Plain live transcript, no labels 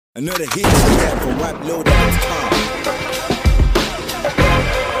Another hit step from rapload.com.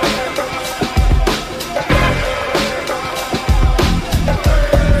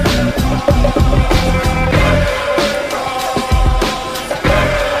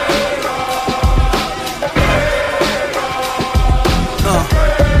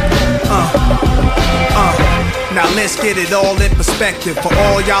 Now let's get it all in perspective. For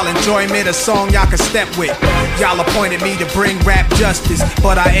all y'all enjoyment, a song y'all can step with. Y'all appointed me to bring rap justice,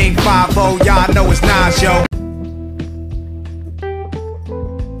 but I ain't 5-0, y'all know it's Nas, yo.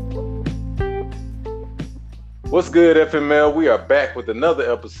 What's good, FML? We are back with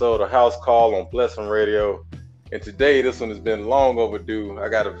another episode of House Call on Blessing Radio. And today, this one has been long overdue. I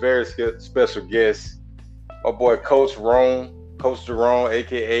got a very special guest, my boy Coach Rome. Coach Jerome,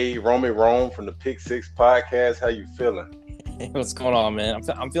 aka Rome from the Pick 6 podcast. How you feeling? Hey, what's going on, man?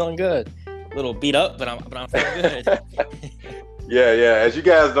 I'm feeling good. A little beat up, but I'm feeling good. Yeah. As you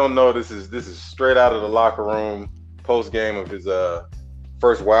guys don't know, this is straight out of the locker room post game of his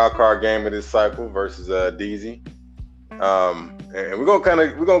first wild card game of this cycle versus DZ. And we're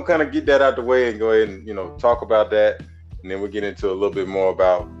gonna kind of get that out the way and go ahead and talk about that, and then we'll get into a little bit more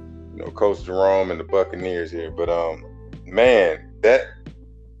about Coach Jerome and the Buccaneers here, but man,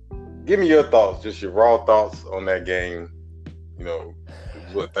 give me your thoughts, just your raw thoughts on that game.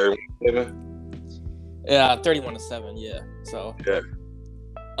 What, 31-7? Yeah, 31-7. Yeah. So yeah.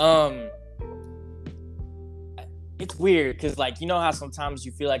 It's weird because, how sometimes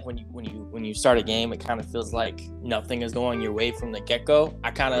you feel like when you start a game, it kind of feels like nothing is going your way from the get go.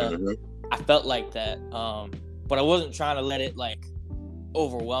 I felt like that, but I wasn't trying to let it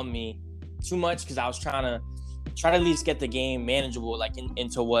overwhelm me too much because I was trying to at least get the game manageable,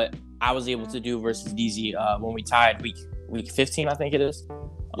 into what I was able to do versus DZ when we tied week 15, I think it is.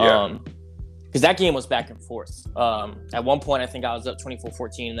 Yeah. Because that game was back and forth. At one point, I think I was up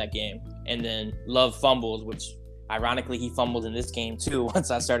 24-14 in that game, and then Love fumbled, which ironically he fumbled in this game too.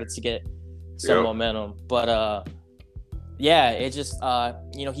 Once I started to get some momentum, but it just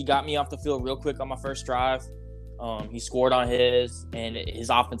he got me off the field real quick on my first drive. He scored on his, and his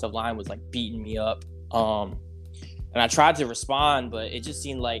offensive line was beating me up. And I tried to respond, but it just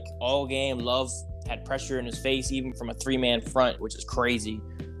seemed like all game Love had pressure in his face, even from a 3-man front, which is crazy.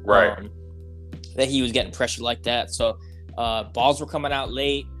 Right. That he was getting pressure like that. So balls were coming out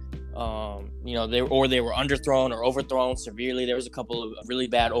late. They were underthrown or overthrown severely. There was a couple of really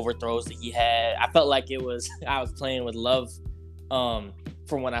bad overthrows that he had. I felt like I was playing with Love from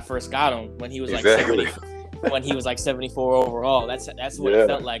when I first got him, when he was when he was 74 overall. That's what it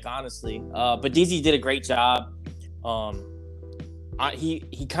felt like, honestly. But DZ did a great job.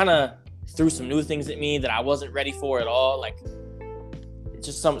 He kind of threw some new things at me that I wasn't ready for at all,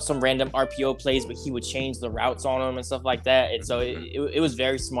 just some random RPO plays, but he would change the routes on them and stuff like that. And so it was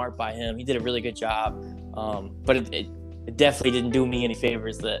very smart by him. He did a really good job. But it definitely didn't do me any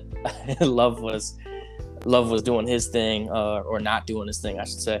favors that Love was doing his thing, or not doing his thing, I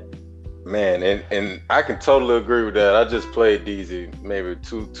should say. Man, and I can totally agree with that. I just played DZ maybe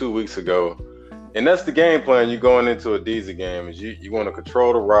two weeks ago. And that's the game plan. You going into a DZ game is you want to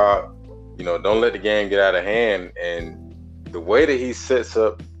control the rock, don't let the game get out of hand. And the way that he sets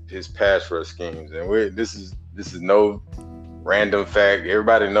up his pass rush schemes, and this is no random fact.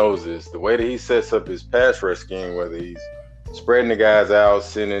 Everybody knows this. The way that he sets up his pass rush scheme, whether he's spreading the guys out,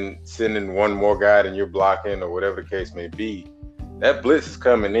 sending one more guy than you're blocking, or whatever the case may be, that blitz is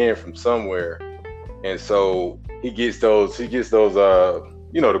coming in from somewhere. And so he gets those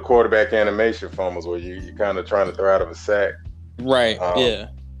the quarterback animation fumbles where you're kind of trying to throw out of a sack. Right, yeah.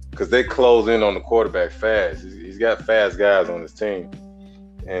 Because they close in on the quarterback fast. He's got fast guys on his team.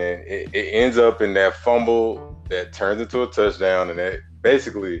 And it ends up in that fumble that turns into a touchdown, and that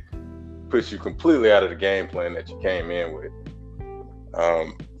basically puts you completely out of the game plan that you came in with.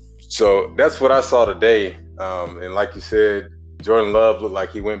 So that's what I saw today. And like you said, Jordan Love looked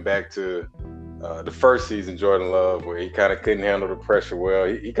like he went back to the first season Jordan Love, where he kind of couldn't handle the pressure well.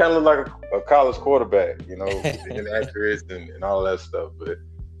 He kind of looked like a college quarterback, inaccurate and all that stuff. But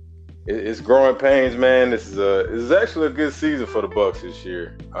it's growing pains, man. This is actually a good season for the Bucs this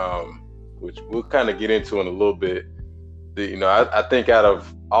year, which we'll kind of get into in a little bit. I think out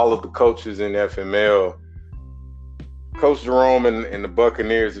of all of the coaches in FML, Coach Jerome and the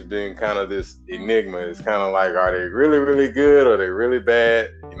Buccaneers have been kind of this enigma. It's kind of like, are they really, really good, or are they really bad?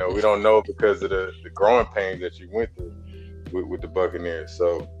 We don't know because of the growing pains that you went through with the Buccaneers.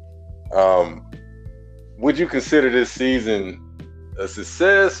 So, would you consider this season a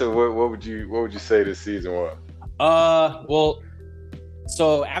success, or what would you say this season was? Well,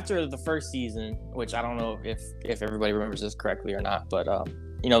 so after the first season, which I don't know if everybody remembers this correctly or not, but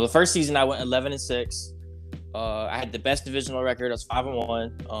the first season I went 11-6. I had the best divisional record. I was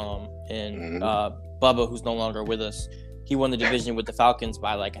 5-1. And Bubba, who's no longer with us, he won the division with the Falcons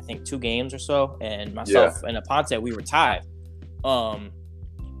by I think 2 games or so. And myself and Aponte, we were tied.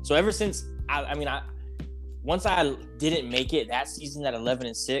 So ever since once I didn't make it that season at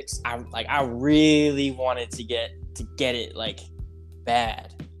 11-6, I really wanted to get it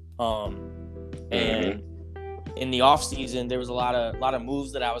bad. And in the off season, there was a lot of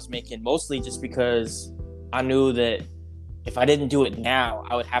moves that I was making, mostly just because I knew that if I didn't do it now,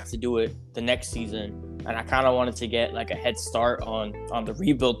 I would have to do it the next season. And I kind of wanted to get a head start on the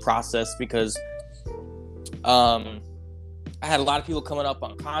rebuild process because I had a lot of people coming up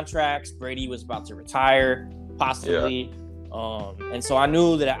on contracts. Brady was about to retire, possibly. Yeah. And so I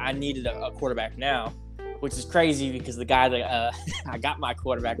knew that I needed a quarterback now, which is crazy because the guy that I got my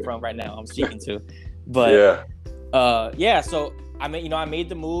quarterback from right now I'm speaking to. But so I made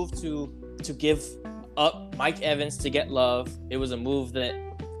the move to give up Mike Evans to get Love. It was a move that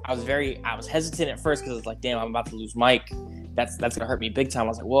I was hesitant at first because I was like, damn, I'm about to lose Mike. That's gonna hurt me big time. I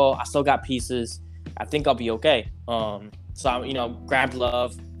was like, well, I still got pieces. I think I'll be okay. So I, grabbed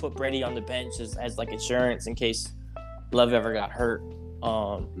Love, put Brady on the bench as insurance in case Love ever got hurt.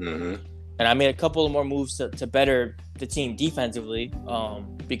 And I made a couple of more moves to better the team defensively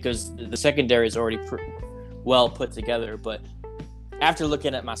because the secondary is already well put together. But after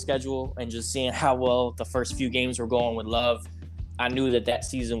looking at my schedule and just seeing how well the first few games were going with Love, I knew that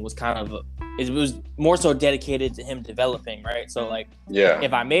season was it was more so dedicated to him developing, right? So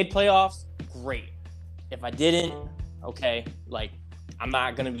if I made playoffs, great. If I didn't, okay, I'm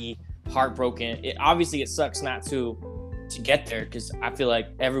not gonna be heartbroken. It sucks not to get there because I feel like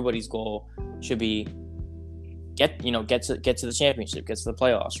everybody's goal should be get to the championship, get to the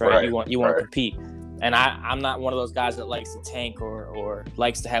playoffs, right? You want to compete. And I'm not one of those guys that likes to tank or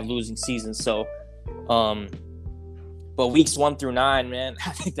likes to have losing seasons. So, but weeks 1 through 9, man,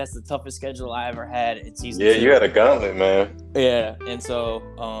 I think that's the toughest schedule I ever had in season 2. Yeah, you had a gauntlet, man. Yeah, and so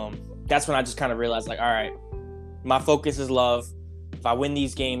that's when I just kind of realized, all right, my focus is Love. If I win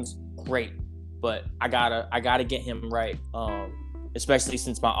these games, great. But I gotta get him right, especially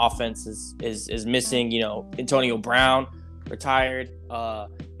since my offense is missing. Antonio Brown retired.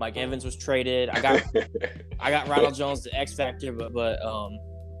 Mike Evans was traded. I got Ronald Jones, the X factor, but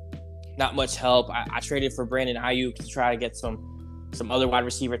not much help. I traded for Brandon Ayuk to try to get some other wide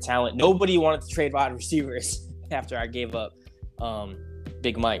receiver talent. Nobody wanted to trade wide receivers after I gave up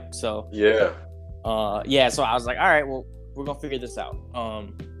Big Mike. So yeah. So I was like, all right, well, we're gonna figure this out.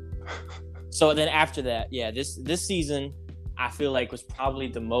 So then after that, this season I feel like was probably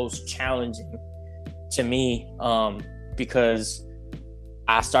the most challenging to me because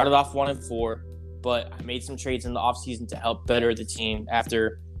I started off 1-4, but I made some trades in the offseason to help better the team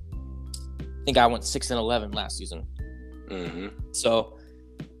after I think I went 6-11 last season. So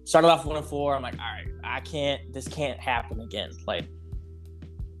started off 1-4. I'm like, all right, this can't happen again.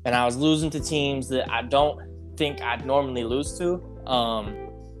 And I was losing to teams that I don't think I'd normally lose to.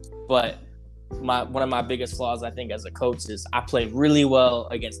 But one of my biggest flaws, I think, as a coach is I play really well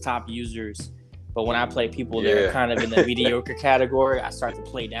against top users, but when I play people that are kind of in the mediocre category, I start to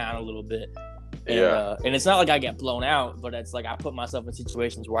play down a little bit. And it's not like I get blown out, but it's I put myself in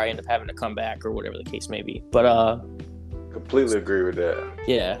situations where I end up having to come back or whatever the case may be. But completely agree with that.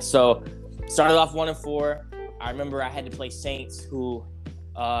 Yeah. So started off 1-4. I remember I had to play Saints, who,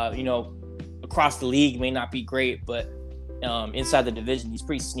 across the league may not be great, but inside the division, he's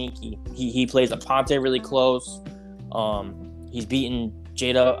pretty sneaky. He plays Aponte really close. He's beaten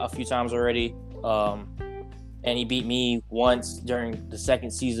Jada a few times already. And he beat me once during the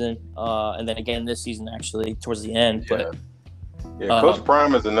second season, and then again this season, actually, towards the end. But Coach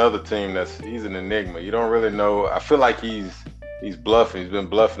Prime is another team he's an enigma. You don't really know. I feel like he's bluffing. He's been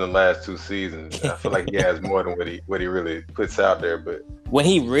bluffing the last 2 seasons. I feel like he has more than what he really puts out there. But when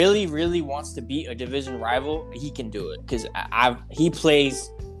he really, really wants to beat a division rival, he can do it because he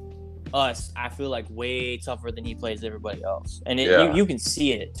plays us. I feel like way tougher than he plays everybody else, and you can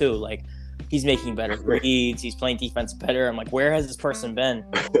see it too. He's making better reads. He's playing defense better. I'm like, where has this person been?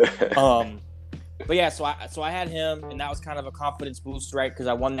 But yeah, so I had him, and that was kind of a confidence boost, right? Because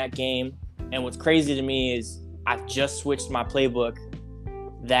I won that game. And what's crazy to me is I just switched my playbook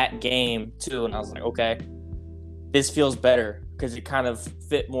that game too, and I was like, okay, this feels better because it kind of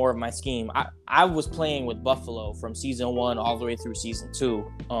fit more of my scheme. I was playing with Buffalo from season 1 all the way through season 2,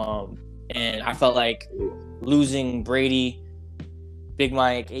 and I felt like losing Brady, Big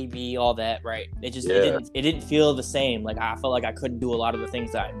Mike, AB, all that, right? It didn't feel the same. I felt like I couldn't do a lot of the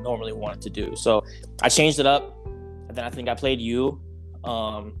things that I normally wanted to do. So I changed it up, and then I think I played you.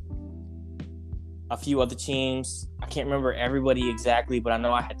 A few other teams. I can't remember everybody exactly, but I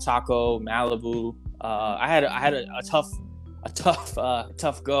know I had Taco, Malibu. I had a tough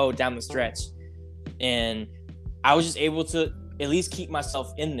go down the stretch, and I was just able to at least keep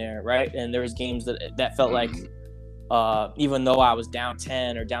myself in there, right? And there was games that felt like, even though I was down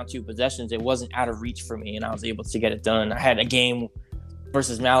 10 or down 2 possessions, it wasn't out of reach for me, and I was able to get it done. I had a game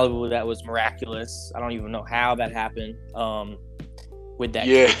versus Malibu that was miraculous. I don't even know how that happened. With that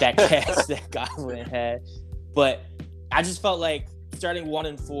catch that Godwin had, but I just felt like starting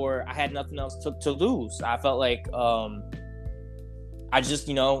 1-4, I had nothing else to lose. I felt like I just,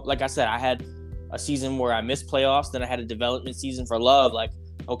 like I said, I had a season where I missed playoffs, then I had a development season for Love. Like,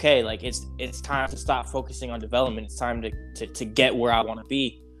 okay, like it's time to stop focusing on development. It's time to get where I want to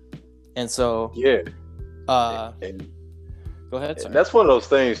be. And so go ahead. Sorry. That's one of those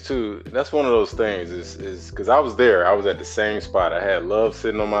things too. That's one of those things is because I was there. I was at the same spot. I had Love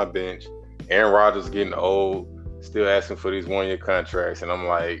sitting on my bench. Aaron Rodgers getting old, still asking for these 1-year contracts, and I'm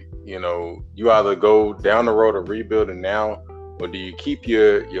like, you either go down the road of rebuilding now, or do you keep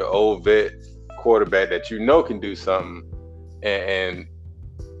your old vet quarterback that can do something, and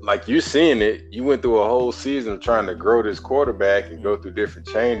like you're seeing it. You went through a whole season trying to grow this quarterback and go through different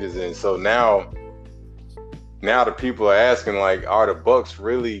changes, and so now the people are asking, like, are the Bucs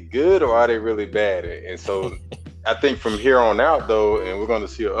really good or are they really bad? And so I think from here on out, though, and we're going to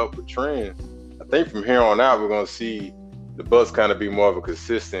see an upward trend, I think from here on out, we're going to see the Bucs kind of be more of a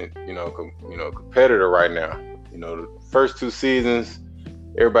consistent, competitor right now. The first 2 seasons,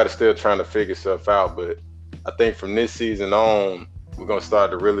 everybody's still trying to figure stuff out. But I think from this season on, we're going to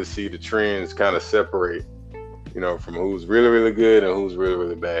start to really see the trends kind of separate, from who's really, really good and who's really,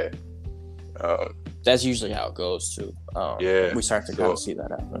 really bad. That's usually how it goes too. We start to kind of see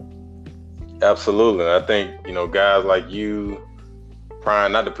that happen. Absolutely. I think, guys like you,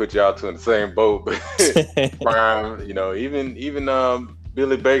 Prime, not to put y'all two in the same boat, but Prime, even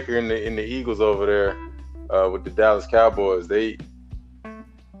Billy Baker in the Eagles over there with the Dallas Cowboys,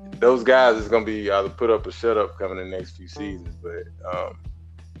 those guys is gonna be either put up or shut up coming in the next few seasons. But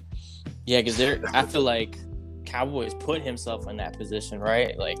because I feel like Cowboys put himself in that position,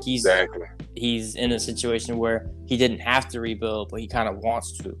 right? Like he's in a situation where he didn't have to rebuild, but he kind of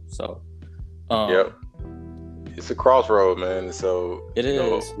wants to. So, it's a crossroad, man. So it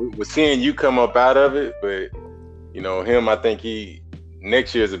is. We're seeing you come up out of it, but him. I think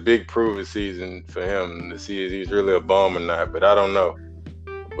next year is a big proving season for him to see if he's really a bum or not. But I don't know.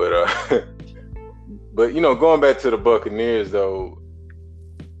 But going back to the Buccaneers though.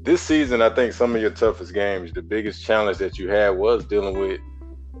 This season, I think some of your toughest games, the biggest challenge that you had was dealing with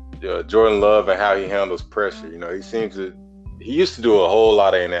Jordan Love and how he handles pressure. He used to do a whole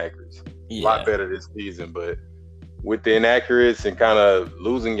lot of inaccuracies, a lot better this season. But with the inaccuracies and kind of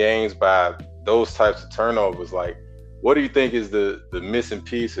losing games by those types of turnovers, like, what do you think is the missing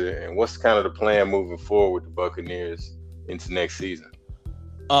piece, and what's kind of the plan moving forward with the Buccaneers into next season?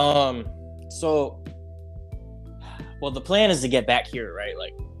 Well, the plan is to get back here, right?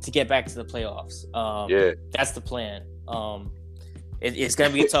 Like, to get back to the playoffs. That's the plan. It's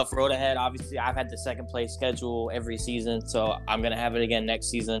going to be a tough road ahead. Obviously, I've had the second place schedule every season, so I'm going to have it again next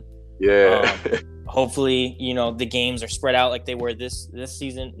season. Hopefully, the games are spread out like they were this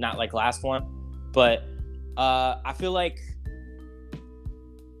season, not like last one. But I feel like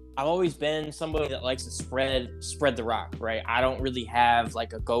I've always been somebody that likes to spread the rock, right? I don't really have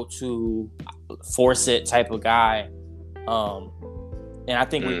like a go-to force it type of guy. And I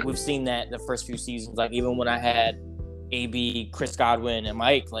think we've seen that the first few seasons. Like, even when I had AB, Chris Godwin, and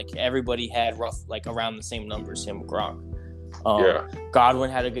Mike, like, everybody had like around the same numbers, him, Gronk.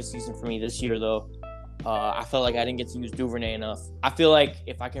 Godwin had a good season for me this year, though. I felt like I didn't get to use Duvernay enough. I feel like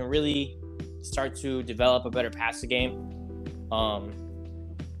if I can really start to develop a better passing game, I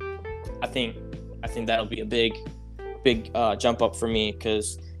think that'll be a big jump up for me,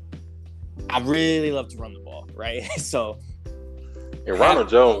 because I really love to run the ball, right? So. And Ronald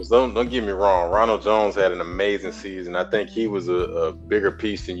Jones, don't get me wrong. Ronald Jones had an amazing season. I think he was a bigger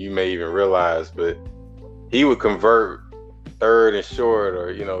piece than you may even realize. But he would convert 3rd and short,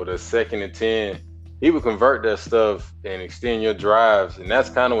 or the 2nd and 10. He would convert that stuff and extend your drives, and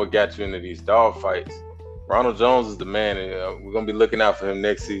that's kind of what got you into these dog fights. Ronald Jones is the man, and we're gonna be looking out for him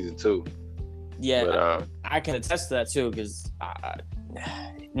next season too. Yeah, but, I can attest to that too, because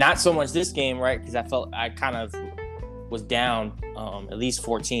not so much this game, right? Because I felt I kind of was down at least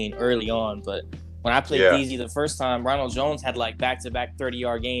 14 early on, but when I played DZ the first time, Ronald Jones had like back-to-back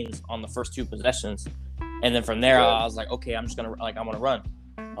 30-yard gains on the first 2 possessions, and then from there I was like, okay, I'm gonna run.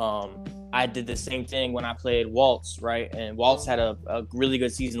 I did the same thing when I played Waltz, right? And Waltz had a really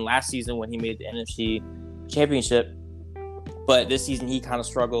good season last season when he made the NFC Championship. But this season he kind of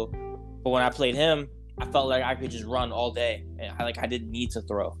struggled. But when I played him, I felt like I could just run all day, and I didn't need to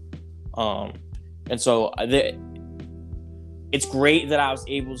throw. And so it's great that I was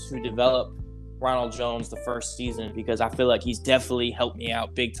able to develop Ronald Jones the first season, because I feel like he's definitely helped me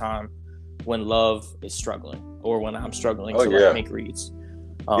out big time when Love is struggling or when I'm struggling to make reads.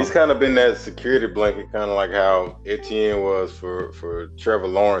 He's kind of been that security blanket, kind of like how Etienne was for Trevor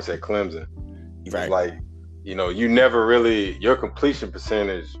Lawrence at Clemson. Right. It's like, you never really, your completion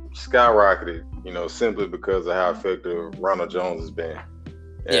percentage skyrocketed, simply because of how effective Ronald Jones has been.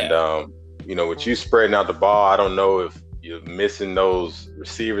 And, with you spreading out the ball, I don't know if you're missing those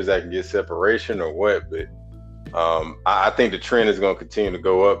receivers that can get separation or what, but I think the trend is going to continue to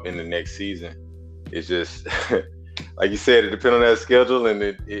go up in the next season. It's just, like you said, it depends on that schedule, and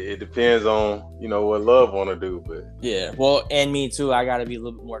it depends on, what Love want to do. But yeah, well, and me too, I got to be a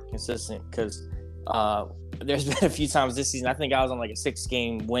little bit more consistent, because there's been a few times this season, I think I was on like a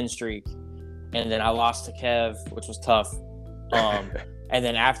 6-game win streak, and then I lost to Kev, which was tough. And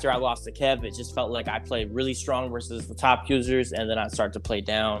then after I lost to Kev, it just felt like I played really strong versus the top users, and then I started to play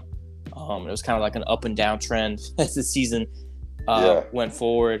down. It was kind of like an up and down trend as the season went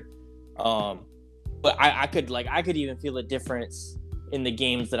forward. But I could even feel a difference in the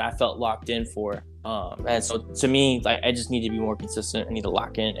games that I felt locked in for. And so to me, like, I just need to be more consistent. I need to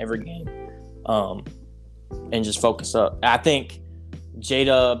lock in every game, and just focus up. I think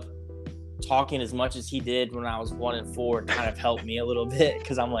J-Dub talking as much as he did when I was 1-4 kind of helped me a little bit,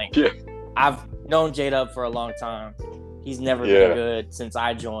 because I'm like, I've known J-Dub for a long time. He's never been good since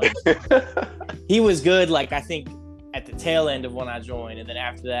I joined. He was good, like, I think at the tail end of when I joined, and then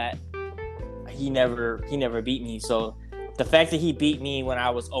after that, he never beat me. So the fact that he beat me when I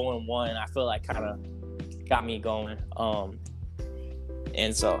was 0-1, I feel like kind of got me going.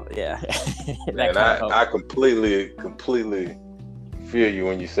 And so and I completely feel you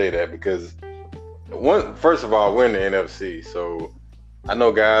when you say that, because first of all, we're in the NFC, so I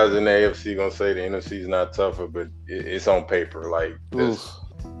know guys in the AFC gonna say the NFC is not tougher, but it's on paper. Like, the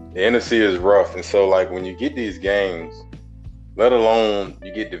NFC is rough, and so like when you get these games, let alone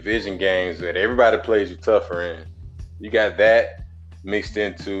you get division games that everybody plays you tougher in, you got that mixed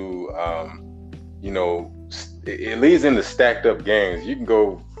into it leads into stacked up games. You can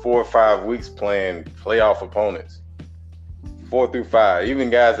go 4 or 5 weeks playing playoff opponents. 4 through 5, even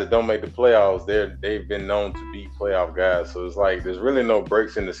guys that don't make the playoffs, they've been known to beat playoff guys. So it's like there's really no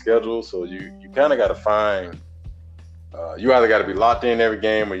breaks in the schedule. So you kind of got to find, you either got to be locked in every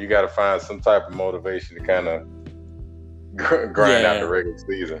game, or you got to find some type of motivation to kind of grind out the regular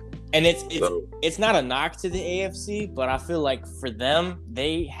season. And it's not a knock to the AFC, but I feel like for them,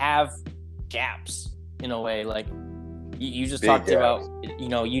 they have gaps in a way. Like, you just talked about,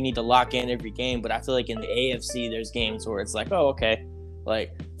 you need to lock in every game, but I feel like in the AFC, there's games where it's like, oh, okay,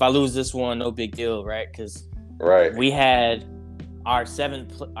 like if I lose this one, no big deal, right? Because we had our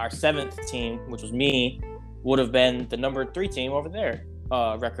seventh team, which was me, would have been the number 3 team over there,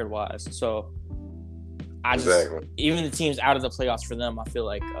 record wise. So even the teams out of the playoffs for them, I feel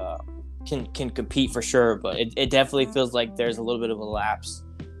like can compete for sure, but it definitely feels like there's a little bit of a lapse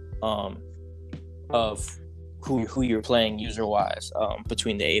of who you're playing user-wise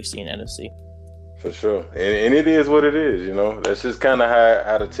between the AFC and NFC. For sure. And it is what it is, That's just kind of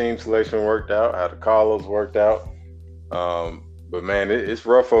how the team selection worked out, how the call-ups worked out. But, man, it's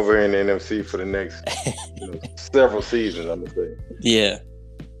rough over here in the NFC for the next several seasons, I'm going to say. Yeah.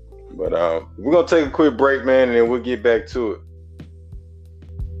 But we're going to take a quick break, man, and then we'll get back to it.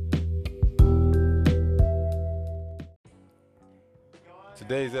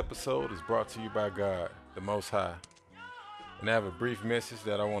 Today's episode is brought to you by God, the Most High. And I have a brief message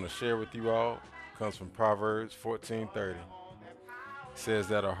that I want to share with you all. It comes from Proverbs 14:30. It says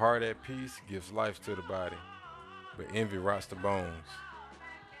that a heart at peace gives life to the body, but envy rots the bones.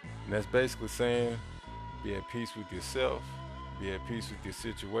 And that's basically saying, be at peace with yourself, be at peace with your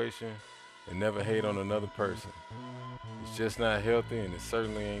situation, and never hate on another person. It's just not healthy, and it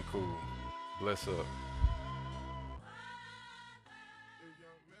certainly ain't cool. Bless up.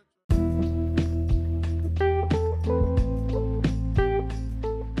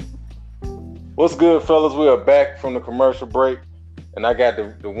 What's good, fellas? We are back from the commercial break, and I got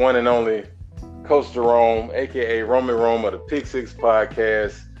the one and only Coach Jerome, aka Roman Rome of the Pick 6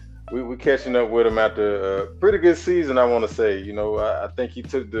 podcast. We catching up with him after a pretty good season, I want to say. I think he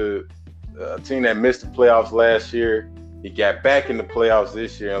took the team that missed the playoffs last year. He got back in the playoffs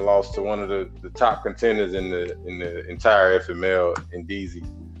this year and lost to one of the top contenders in the entire FML in DZ.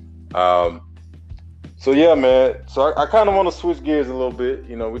 So yeah, man. So I kind of want to switch gears a little bit.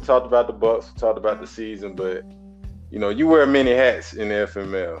 You know, we talked about the Bucks, we talked about the season, but you know, you wear many hats in the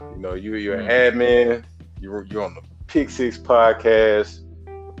FML. You know, you're an admin. You're on the Pick Six podcast.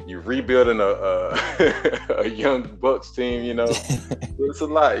 You're rebuilding a young Bucks team. You know, it's a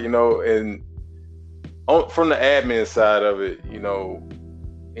lot. You know, and from the admin side of it, you know,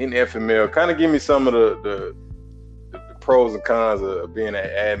 in FML, kind of give me some of the pros and cons of being an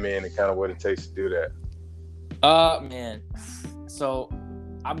admin and kind of what it takes to do that. Man. So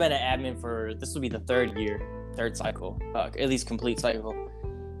I've been an admin for, this will be the third cycle, at least complete cycle.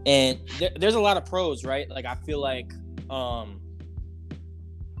 And there's a lot of pros, right? Like, I feel like,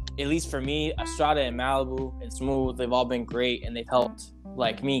 at least for me, Estrada and Malibu and Smooth, they've all been great, and they've helped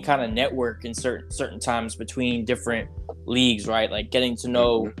like me kind of network in certain times between different leagues, right? Like getting to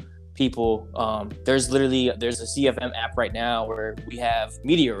know people. There's a CFM app right now where we have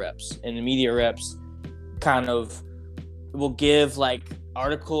media reps, and the media reps kind of will give like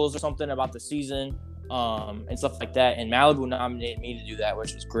articles or something about the season and stuff like that. And Malibu nominated me to do that,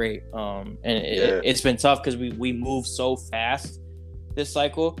 which was great. It's been tough because we move so fast this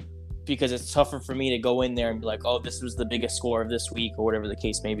cycle, because it's tougher for me to go in there and be like, oh, this was the biggest score of this week or whatever the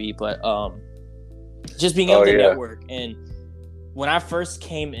case may be. But just being able to network. And when I first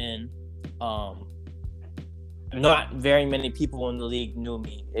came in, not very many people in the league knew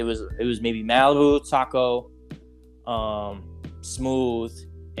me. It was maybe Malibu, Taco, Smooth,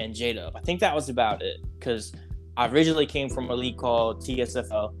 and J-Dub. I think that was about it, because I originally came from a league called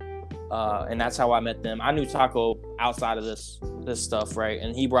TSFL, and that's how I met them. I knew Taco outside of this stuff, right?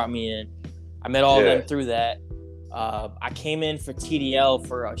 And he brought me in. I met all of them through that. I came in for TDL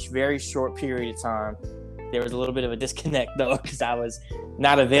for a very short period of time. There was a little bit of a disconnect, though, because I was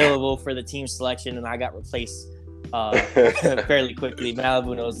not available for the team selection, and I got replaced fairly quickly.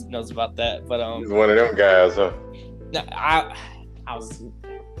 Malibu knows about that, but he's one of them guys, huh? No, I was.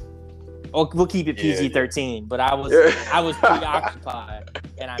 We'll keep it PG-13, but I was preoccupied,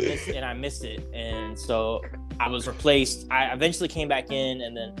 and I missed it, and so I was replaced. I eventually came back in,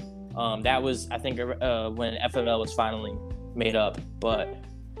 and then that was, I think, when FML was finally made up. But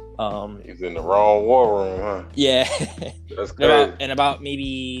he's in the wrong war room, huh? Yeah, that's crazy. About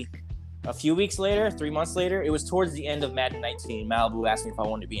maybe a few weeks later, 3 months later, it was towards the end of Madden 19. Malibu asked me if I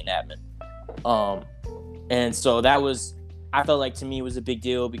wanted to be an admin, and so that was, I felt like, to me, was a big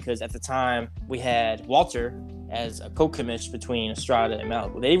deal, because at the time we had Walter as a co-commish between Estrada and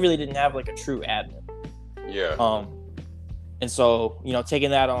Malibu. They really didn't have like a true admin. Yeah. And so, you know,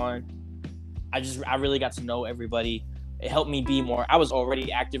 taking that on, I really got to know everybody. It helped me be more. I was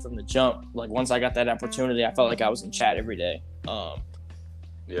already active from the jump. Like, once I got that opportunity, I felt like I was in chat every day.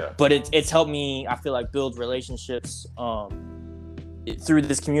 But it's helped me, I feel like, build relationships through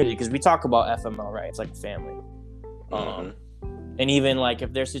this community, because we talk about FML, right? It's like a family. And even like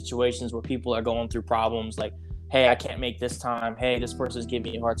if there's situations where people are going through problems, like, hey, I can't make this time, hey, this person's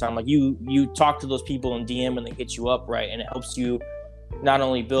giving me a hard time, like you talk to those people in DM and they hit you up, right? And it helps you not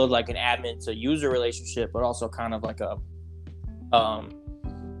only build like an admin to user relationship, but also kind of like a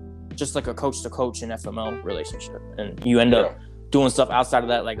just like a coach to coach and FML relationship. And you end up doing stuff outside of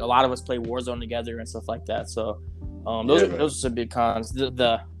that. Like, a lot of us play Warzone together and stuff like that. So those are some big cons.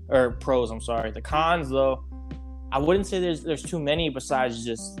 Or pros, I'm sorry. The cons, though, I wouldn't say there's too many, besides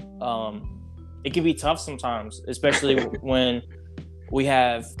just it can be tough sometimes, especially when we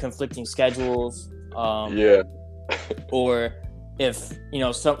have conflicting schedules. Or if, you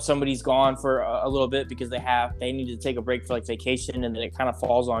know, somebody's gone for a little bit because they need to take a break for like vacation, and then it kind of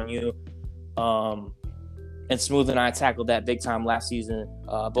falls on you. And Smooth and I tackled that big time last season.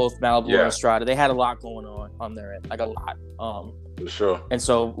 Both Malibu and Estrada, they had a lot going on their end, like a lot. For sure. And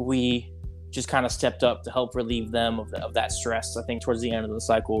so we just kind of stepped up to help relieve them of that stress, I think, towards the end of the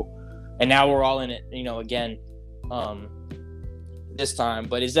cycle. And now we're all in it, you know, again, this time.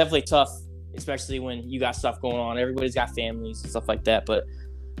 But it's definitely tough, especially when you got stuff going on. Everybody's got families and stuff like that. But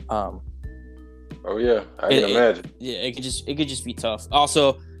I can imagine. It could just be tough.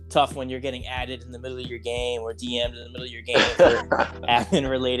 Also tough when you're getting added in the middle of your game, or DM'd in the middle of your game for admin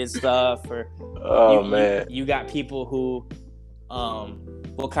related stuff, or you got people who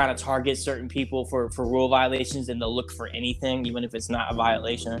will kind of target certain people for rule violations, and they'll look for anything, even if it's not a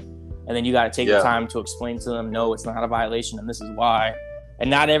violation. And then you got to take the time to explain to them, no, it's not a violation, and this is why.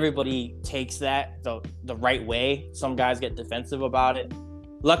 And not everybody takes that the right way. Some guys get defensive about it.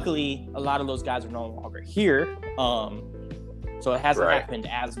 Luckily, a lot of those guys are no longer here, so it hasn't happened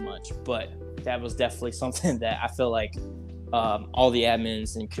as much. But that was definitely something that I feel like all the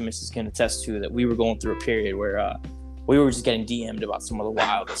admins and commissions can attest to, that we were going through a period where we were just getting DM'd about some of the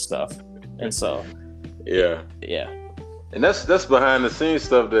wildest stuff. And so, yeah. And that's behind the scenes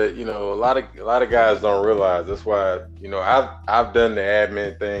stuff that, you know, a lot of guys don't realize. That's why, you know, I've done the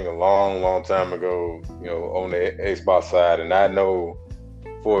admin thing a long time ago, you know, on the Xbox side, and I know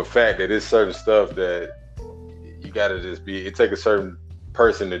for a fact that it's certain stuff that you gotta just be. It take a certain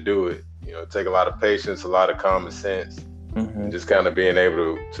person to do it. You know, it take a lot of patience, a lot of common sense, and just kind of being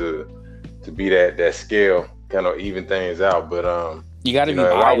able to be that scale, kind of even things out. But you got to be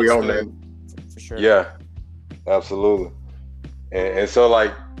biased, while we on that, for sure. Yeah, absolutely. And so,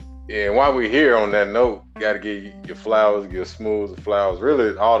 like, and while we're here on that note, you got to get your flowers, your smooths, the flowers.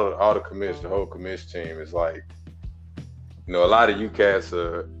 Really, all the commits, the whole commits team is like, you know, a lot of you cats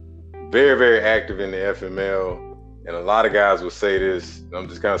are very, very active in the FML, and a lot of guys will say this. And I'm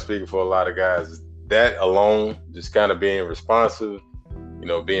just kind of speaking for a lot of guys. That alone, just kind of being responsive, you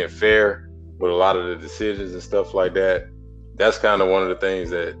know, being fair with a lot of the decisions and stuff like that. That's kind of one of the things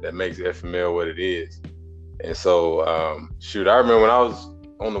that makes FML what it is. And so, I remember when I was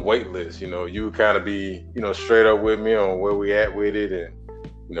on the wait list, you know, you would kind of be, you know, straight up with me on where we at with it, and,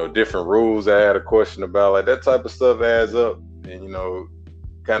 you know, different rules I had a question about, like that type of stuff adds up, and, you know,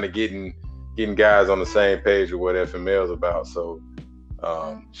 kind of getting guys on the same page with what FML is about. So,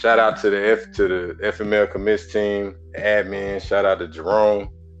 shout out to the FML commits team, admin. Shout out to Jerome.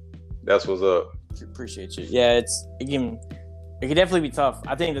 That's what's up. Appreciate you. Yeah, it can definitely be tough.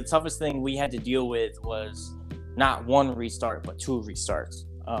 I think the toughest thing we had to deal with was not one restart, but two restarts.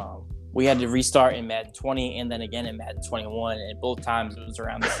 We had to restart in Madden 20 and then again in Madden 21, and both times it was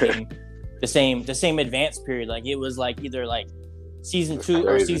around the same advanced period. Like it was like either like season 2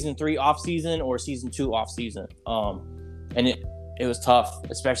 or season 3 off season or season 2 off season. And it was tough,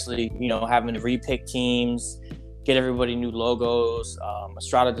 especially, you know, having to repick teams, get everybody new logos.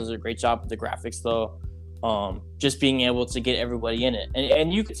 Estrada does a great job with the graphics though. Just being able to get everybody in it.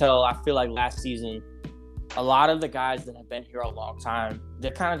 And you could tell, I feel like last season, a lot of the guys that have been here a long time, they're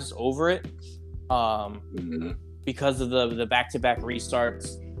kind of just over it because of the back-to-back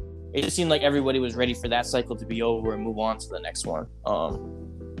restarts. It just seemed like everybody was ready for that cycle to be over and move on to the next one,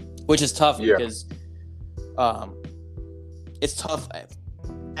 which is tough because it's tough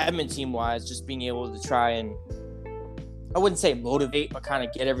admin team-wise, just being able to try and, I wouldn't say motivate, but kind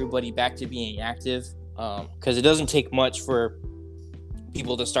of get everybody back to being active. Because it doesn't take much for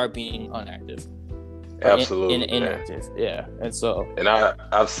people to start being unactive. Absolutely. Inactive. Yeah. And so. And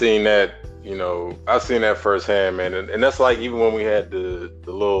I've seen that, you know, I've seen that firsthand, man. And that's like even when we had the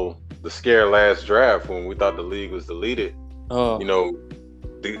scare last draft when we thought the league was deleted. You know,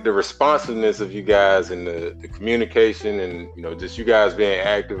 the responsiveness of you guys and the communication and, you know, just you guys being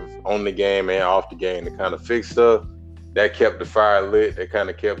active on the game and off the game to kind of fix stuff. That kept the fire lit. That kind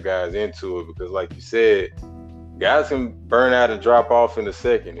of kept guys into it because, like you said, guys can burn out and drop off in a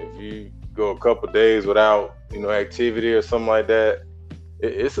second. If you go a couple of days without, you know, activity or something like that,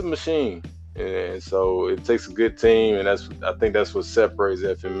 it's a machine. And so it takes a good team, and I think that's what separates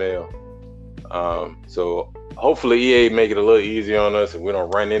FML. So hopefully EA make it a little easier on us and we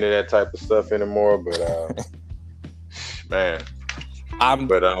don't run into that type of stuff anymore. But man, I'm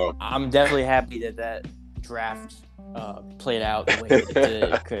definitely happy that draft played out the way it did,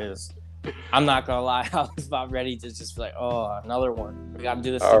 because I'm not gonna lie, I was about ready to just be like, oh, another one, we gotta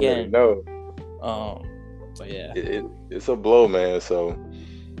do this again. No. So yeah, it's a blow, man. So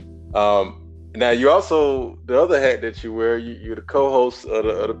now you also, the other hat that you wear, you're the co-host of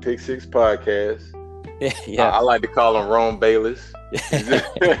the Pick 6 podcast. Yeah. I like to call him Rome Bayless.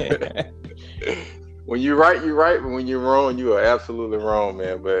 When you're right, you're right. But when you're wrong, you are absolutely wrong,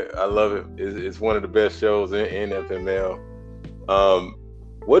 man. But I love it. It's one of the best shows in FML.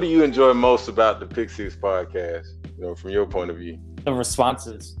 What do you enjoy most about the Pick 6 podcast, you know, from your point of view? The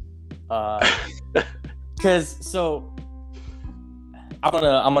responses. Because so I'm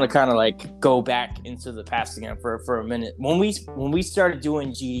gonna kind of like go back into the past again for a minute. When we started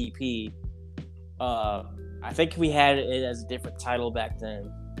doing GDP, I think we had it as a different title back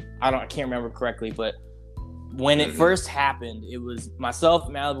then. I can't remember correctly, but when it first happened, it was myself,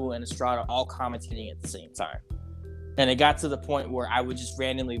 Malibu, and Estrada all commentating at the same time. And it got to the point where I would just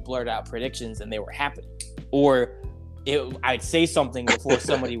randomly blurt out predictions and they were happening. Or I'd say something before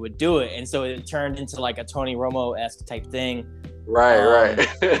somebody would do it. And so it turned into like a Tony Romo-esque type thing. Right.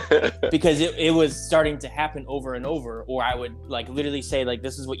 Because it was starting to happen over and over. Or I would like literally say like,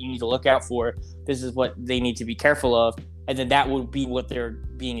 this is what you need to look out for. This is what they need to be careful of. And then that would be what they're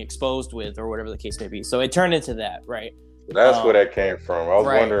being exposed with or whatever the case may be. So it turned into that, right? That's where that came from. I was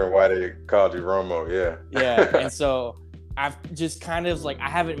wondering why they called you Romo. Yeah. Yeah. And so I've just kind of like, I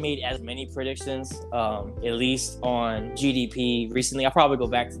haven't made as many predictions, at least on GDP recently. I'll probably go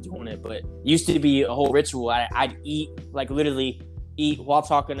back to doing it, but it used to be a whole ritual. I'd eat, like literally eat while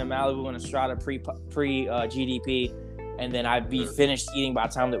talking to Malibu and Estrada pre GDP, and then I'd be finished eating by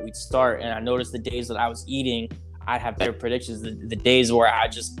the time that we'd start. And I noticed the days that I was eating, I'd have better predictions. The days where I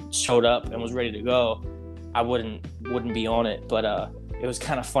just showed up and was ready to go, I wouldn't be on it. But it was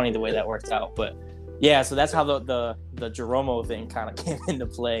kind of funny the way that worked out. But yeah, so that's how the JEROME thing kind of came into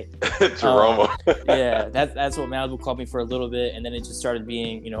play. JEROME. Yeah, that's what Malibu called me for a little bit, and then it just started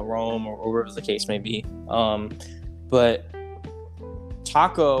being, Rome or whatever the case may be. But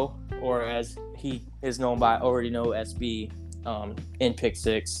Taco, or as he is known by, already know SB, in Pick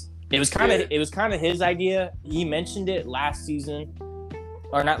 6. It was kind of his idea. He mentioned it last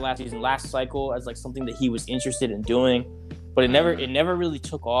cycle as like something that he was interested in doing, but it never really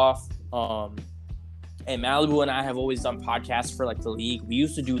took off. And Malibu and I have always done podcasts for like the league. We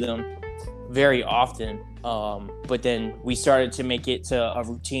used to do them very often, but then we started to make it to a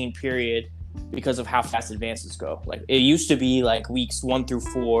routine period because of how fast advances go. Like it used to be like weeks 1 through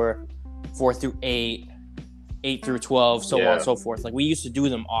 4, 4 through 8, 8 through 12, so on and so forth. Like we used to do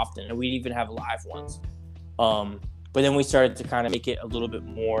them often, and we'd even have live ones. But then we started to kind of make it a little bit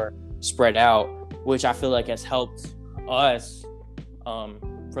more spread out, which I feel like has helped us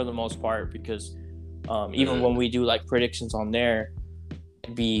for the most part, because even when we do like predictions on there,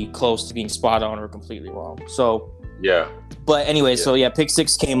 it'd be close to being spot on or completely wrong. So yeah. But anyway, so yeah, Pick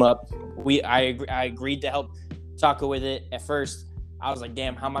 6 came up. I agreed to help Taco with it. At first, I was like,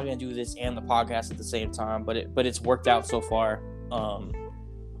 damn, how am I gonna do this and the podcast at the same time? But it's worked out so far,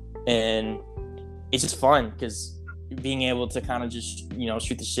 and it's just fun because being able to kind of just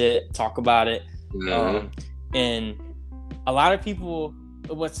shoot the shit, talk about it, and a lot of people.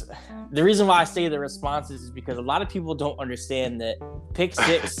 The reason why I say the responses is because a lot of people don't understand that Pick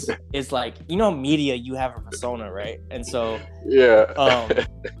 6 is like, media, you have a persona, right? And so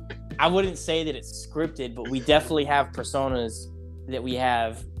I wouldn't say that it's scripted, but we definitely have personas that we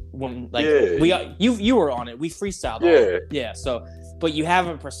have when you were on it. We freestyled. Yeah. So, but you have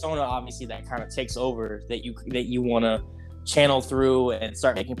a persona obviously that kind of takes over, that you want to channel through and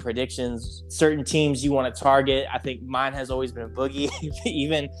start making predictions. Certain teams you want to target. I think mine has always been Boogie,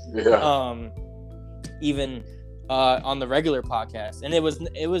 even on the regular podcast. And it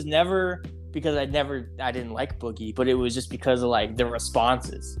was never because I didn't like Boogie, but it was just because of like the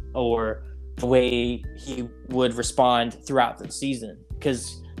responses or the way he would respond throughout the season.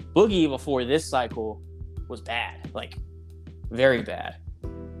 Because Boogie before this cycle was bad, like very bad.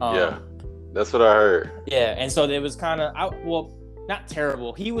 That's what I heard. Yeah, and so it was kind of, not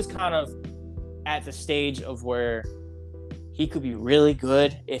terrible. He was kind of at the stage of where he could be really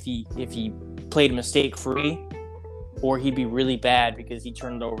good if he played mistake free, or he'd be really bad because he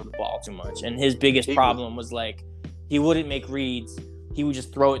turned over the ball too much. And his biggest problem was like he wouldn't make reads. He would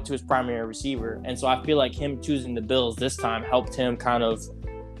just throw it to his primary receiver. And so I feel like him choosing the Bills this time helped him kind of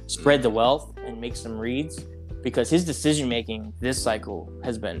spread the wealth and make some reads, because his decision making this cycle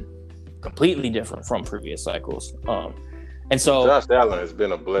has been completely different from previous cycles. And so Josh Allen has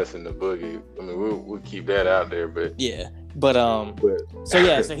been a blessing to Boogie. I mean, we'll keep that out there, but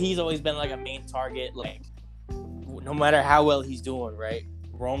so he's always been like a main target. Like no matter how well he's doing, right?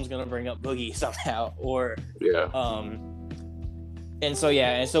 Rome's gonna bring up Boogie somehow, or And so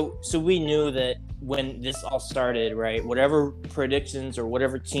we knew that when this all started, right? Whatever predictions or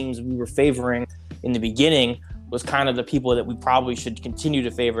whatever teams we were favoring in the beginning was kind of the people that we probably should continue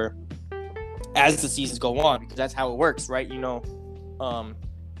to favor as the seasons go on, because that's how it works, right?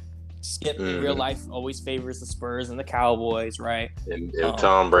 Skip in real life always favors the Spurs and the Cowboys, right? And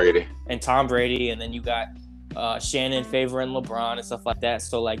Tom Brady. And then you got Shannon favoring LeBron and stuff like that.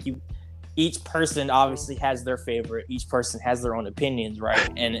 So like each person obviously has their favorite. Each person has their own opinions, right?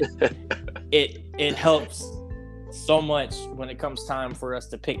 And it helps so much when it comes time for us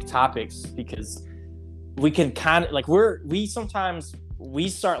to pick topics, because we can kind of like we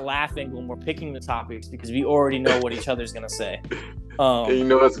start laughing when we're picking the topics because we already know what each other's gonna say.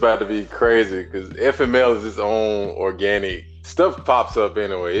 It's about to be crazy because FML is its own organic stuff. Pops up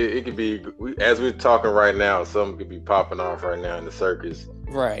anyway. It could be, as we're talking right now, something could be popping off right now in the circus,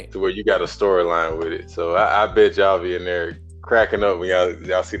 right? To where you got a storyline with it. So I bet y'all be in there cracking up when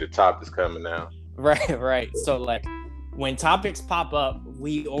y'all see the topics coming now. Right. So like when topics pop up,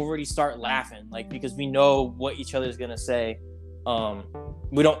 we already start laughing, like because we know what each other's gonna say.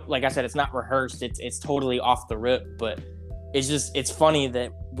 We don't, like I said, it's not rehearsed. It's totally off the rip, but it's funny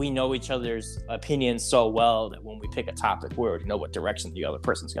that we know each other's opinions so well that when we pick a topic, we already know what direction the other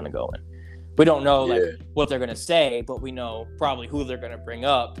person's going to go in. We don't know like what they're gonna say, but we know probably who they're gonna bring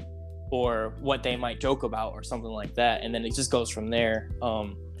up or what they might joke about or something like that, and then it just goes from there.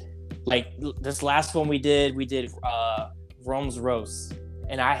 Like this last one we did Rome's roast,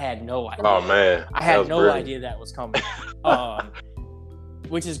 and I had no idea. Oh man, I had no idea that was coming.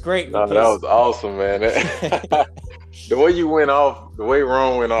 Which is great. No, that was awesome, man. The way you went off, the way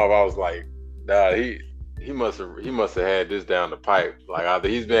Rome went off, I was like, nah, he must have had this down the pipe. Like either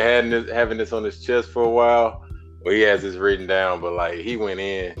he's been having this on his chest for a while, or he has this written down. But like he went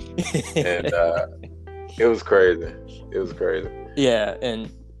in, and it was crazy. It was crazy. Yeah,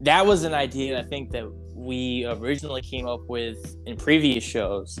 and that was an idea I think that we originally came up with in previous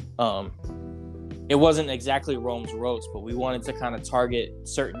shows. It wasn't exactly Rome's roast, but we wanted to kind of target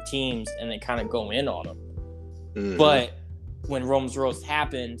certain teams and then kind of go in on them. Mm-hmm. But when Rome's roast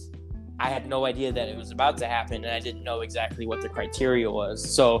happened, I had no idea that it was about to happen, and I didn't know exactly what the criteria was.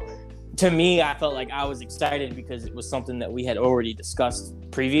 So to me, I felt like I was excited because it was something that we had already discussed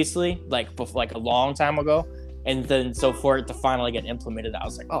previously, like a long time ago. And then so for it to finally get implemented, I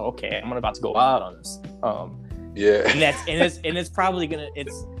was like, oh, okay, I'm about to go out on this. Yeah. And it's probably gonna.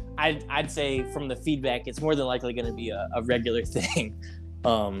 I'd say from the feedback, it's more than likely going to be a regular thing.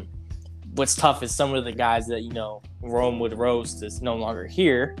 What's tough is some of the guys that, Rome would roast is no longer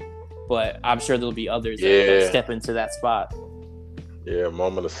here, but I'm sure there'll be others that step into that spot. Yeah, a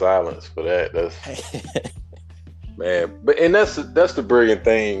moment of silence for that. That's man. And that's the brilliant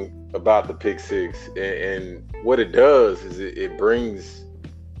thing about the Pick Six, and what it does is it brings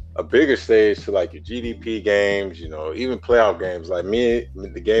a bigger stage to like your GDP games, even playoff games. Like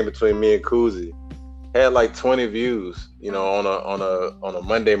the game between me and Kuzi had like 20 views, on a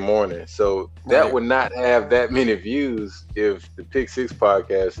Monday morning. So that would not have that many views if the Pick Six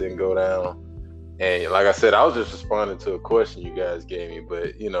podcast didn't go down. And like I said, I was just responding to a question you guys gave me, but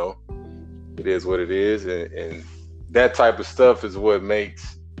it is what it is, and that type of stuff is what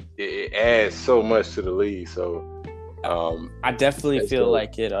makes it adds so much to the league. So. I definitely feel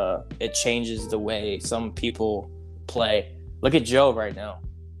like it changes the way some people play. Look at Joe right now.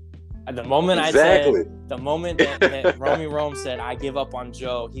 The moment that Rome said, I give up on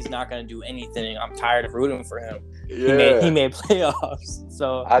Joe, he's not going to do anything. I'm tired of rooting for him. Yeah. He made playoffs.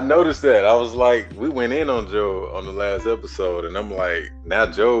 So I noticed that. I was like, we went in on Joe on the last episode, and I'm like, now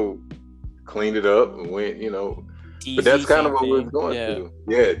Joe cleaned it up and went, DZ, but that's kind of what we're going through.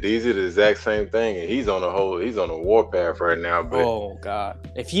 Yeah, DZ the exact same thing, and he's on a warpath right now. But, oh God,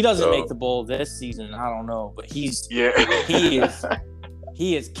 if he doesn't make the bowl this season, I don't know. But he is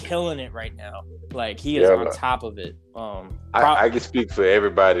killing it right now. Like he is on top of it. I can speak for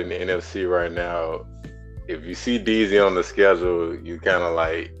everybody in the NFC right now. If you see DZ on the schedule, you kind of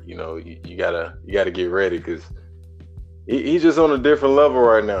like you gotta get ready because he's just on a different level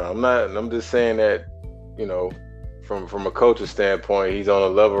right now. I'm just saying that From a coach's standpoint, he's on a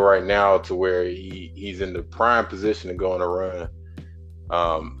level right now to where he's in the prime position to go on a run.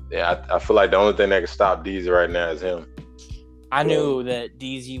 I feel like the only thing that can stop DZ right now is him. I knew that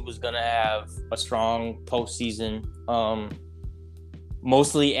DZ was going to have a strong postseason,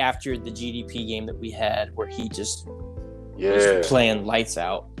 mostly after the GDP game that we had where he just was playing lights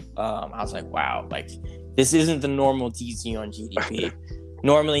out. I was like, wow, like this isn't the normal DZ on GDP.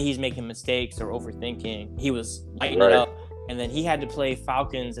 Normally he's making mistakes or overthinking. He was lighting it up. And then he had to play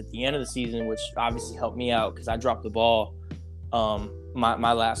Falcons at the end of the season, which obviously helped me out because I dropped the ball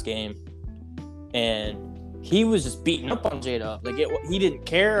my last game. And he was just beating up on J-Dub. Like he didn't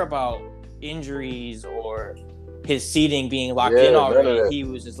care about injuries or his seating being locked in already. He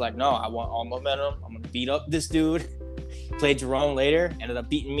was just like, no, I want all momentum. I'm going to beat up this dude. Played Jerome later, ended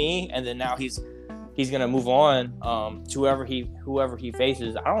up beating me. And then now he's gonna move on to whoever he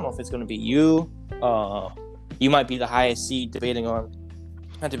faces. I don't know if it's gonna be you. You might be the highest seed, depending on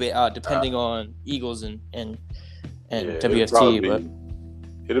Eagles and WFT.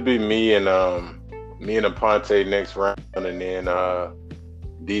 It'll be me and Aponte next round, and then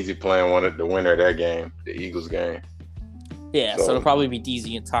DZ playing the winner of that game, the Eagles game. Yeah, so it'll probably be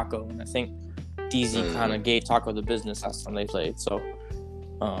DZ and Taco, and I think DZ kind of gave Taco the business last time they played. So.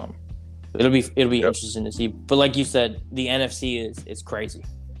 It'll be interesting to see. But like you said, the NFC is crazy.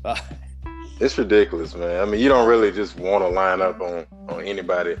 It's ridiculous, man. I mean, you don't really just want to line up on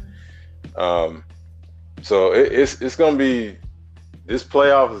anybody. So it's gonna be, this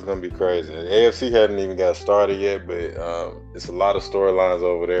playoff is gonna be crazy. The AFC hadn't even got started yet, but it's a lot of storylines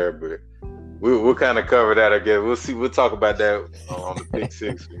over there. But we'll kind of cover that again. We'll see. We'll talk about that on the Pick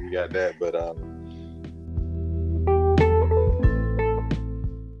Six when we got that. But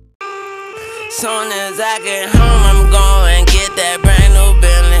soon as I get home, I'm going get that brand new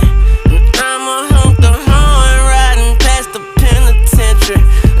Bentley.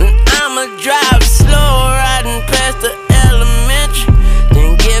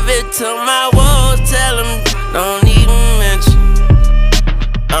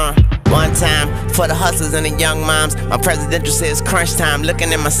 For the hustlers and the young moms, my presidential says crunch time.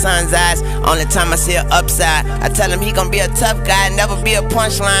 Looking in my son's eyes, only time I see an upside. I tell him he gon' be a tough guy, never be a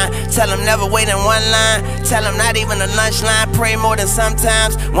punchline. Tell him never wait in one line. Tell him not even a lunch line. Pray more than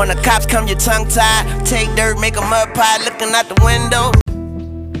sometimes. When the cops come, your tongue tied. Take dirt, make a mud pie. Looking out the window.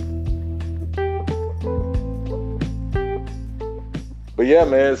 But yeah,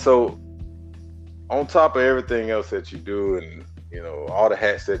 man, so on top of everything else that you do and, you know, all the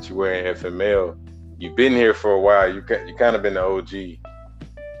hats that you wear in FML, you've been here for a while. You kind of been the OG.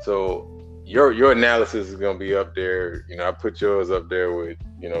 So your analysis is going to be up there. You know, I put yours up there with,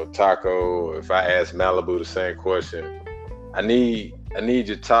 you know, Taco. If I ask Malibu the same question, I need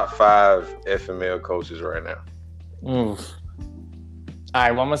your top 5 FML coaches right now. All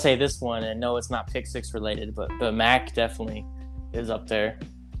right, well, I'm going to say this one, and no, it's not Pick 6 related, but Mac definitely is up there.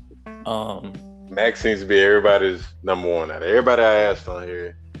 Mac seems to be everybody's number one. Out of everybody I asked on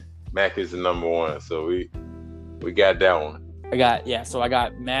here, Mac is the number one. So we got that one. I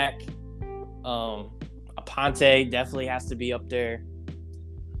got Mac. Aponte definitely has to be up there.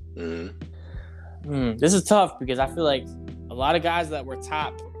 This is tough because I feel like a lot of guys that were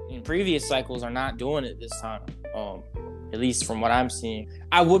top in previous cycles are not doing it this time. At least from what I'm seeing.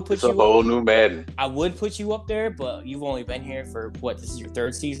 I would put it's a whole new Madden. I would put you up there, but you've only been here for what? This is your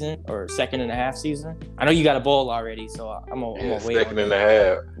 3rd season or 2nd and a half season. I know you got a bowl already, so I'm gonna wait. 2nd and a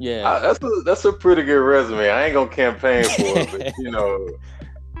half. Yeah, that's a pretty good resume. I ain't gonna campaign for it, but you know,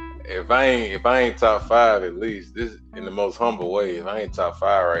 if I ain't top 5 at least, this in the most humble way. If I ain't top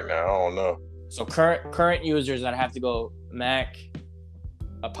 5 right now, I don't know. So current users, I'd have to go Mac,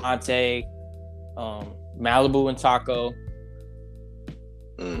 Aponte, Malibu, and Taco.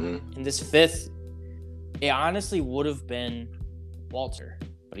 And this 5th, it honestly would have been Walter,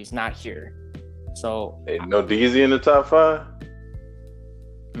 but he's not here. So no DZ in the top 5.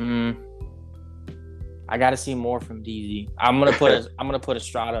 I got to see more from DZ. I'm gonna put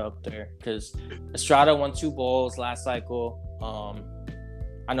Estrada up there because Estrada won 2 bowls last cycle.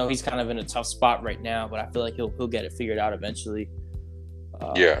 I know he's kind of in a tough spot right now, but I feel like he'll get it figured out eventually.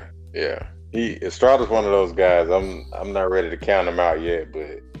 Yeah. Estrada's one of those guys. I'm not ready to count him out yet,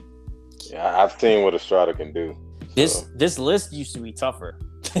 but I've seen what Estrada can do. So. This list used to be tougher.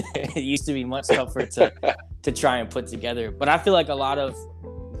 It used to be much tougher to try and put together. But I feel like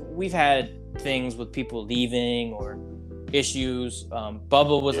we've had things with people leaving or issues.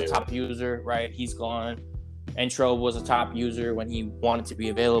 Bubba was a top user, right? He's gone. Entro was a top user when he wanted to be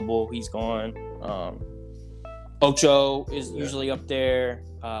available. He's gone. Ocho is usually up there.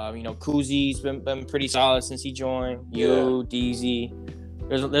 Kuzi's been pretty solid since he joined. DZ.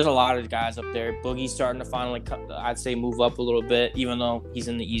 There's a lot of guys up there. Boogie's starting to finally, I'd say, move up a little bit, even though he's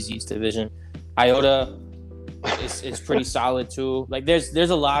in the easiest division. Iota is pretty solid too. Like there's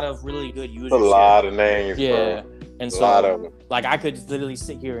a lot of really good users. A lot of names. Yeah, bro. And a lot of them. Like I could literally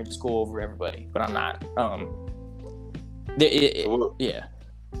sit here and just go over everybody, but I'm not.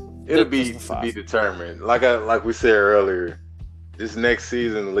 It'll be to be determined. Like we said earlier, this next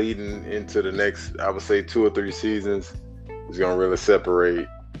season leading into the next, I would say 2 or 3 seasons, is gonna really separate,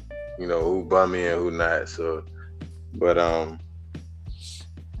 who bummy and who not. So, but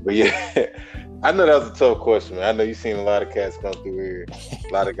yeah, I know that was a tough question, man. I know you've seen a lot of cats come through here,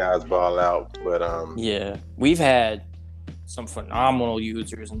 a lot of guys ball out, but yeah, we've had some phenomenal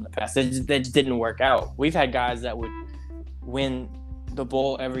users in the past that just didn't work out. We've had guys that would win the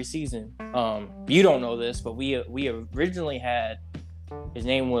bowl every season. You don't know this, but we originally had, his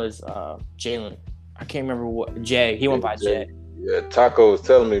name was Jalen. I can't remember what Jay. He went by Jay. Yeah, Taco was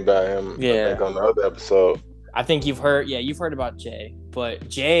telling me about him. Yeah, I think on the other episode. I think you've heard about Jay, but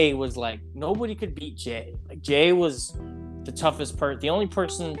Jay was like nobody could beat Jay. Like Jay was the toughest person. The only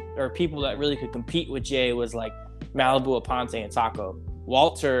person or people that really could compete with Jay was like Malibu, Aponte, and Taco.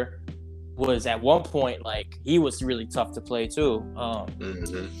 Walter was at one point like he was really tough to play too.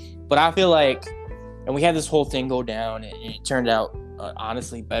 But I feel like, and we had this whole thing go down, and it turned out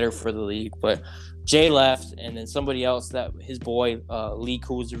honestly better for the league. But Jay left, and then somebody else, that his boy Leak,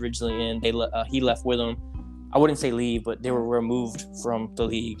 who was originally in, he left with him. I wouldn't say leave, but they were removed from the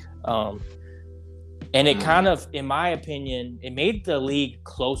league. And it kind of, in my opinion, it made the league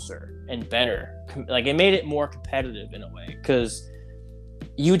closer and better. Like it made it more competitive in a way, because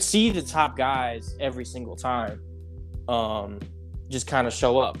you'd see the top guys every single time just kind of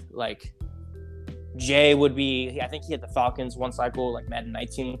show up. Like Jay would be, I think he had the Falcons one cycle, like Madden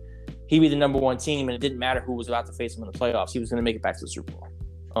 19. He'd be the number 1 team, and it didn't matter who was about to face him in the playoffs. He was going to make it back to the Super Bowl.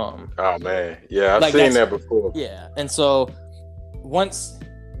 Oh man, yeah, I've seen that before. Yeah, and so once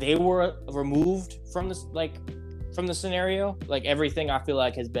they were removed from this, like from the scenario. Like everything I feel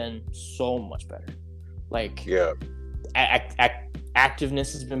like has been so much better. Like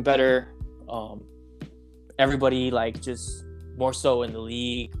activeness has been better. Everybody like just more so in the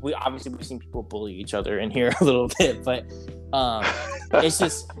league. We've seen people bully each other in here a little bit, but it's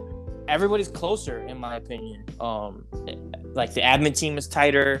just everybody's closer in my opinion. Like the admin team is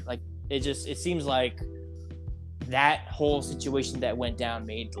tighter. Like it seems like that whole situation that went down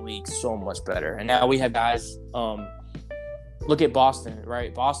made the league so much better. And now we have guys, look at Boston,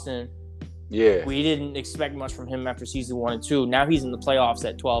 right? Boston, Yeah. we didn't expect much from him after season 1 and 2. Now he's in the playoffs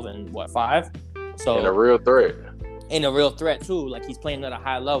at 12 and 5. So And a real threat. And a real threat too. Like he's playing at a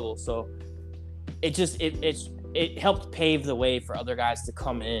high level. So it helped pave the way for other guys to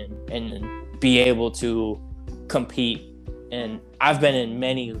come in and be able to compete. And I've been in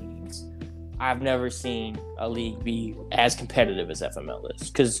many leagues. I've never seen a league be as competitive as FML is.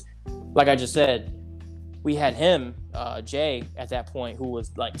 Because, like I just said, we had him, Jay, at that point, who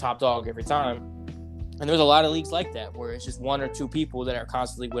was like top dog every time. And there's a lot of leagues like that where it's just 1 or 2 people that are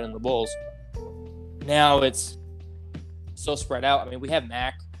constantly winning the Bulls. Now it's so spread out. I mean, we have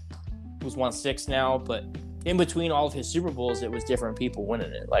Mac, who's won 6 now, but in between all of his Super Bowls, it was different people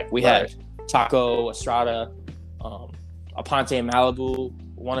winning it. Like we had Taco, Estrada, Aponte Malibu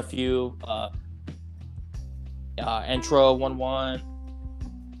won a few. Entro won 1.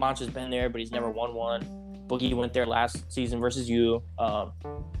 Mancha's been there, but he's never won 1. Boogie went there last season versus you.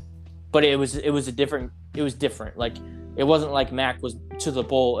 But it was different. Like it wasn't like Mac was to the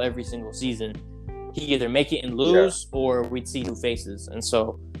bowl every single season. He either make it and lose, or we'd see new faces. And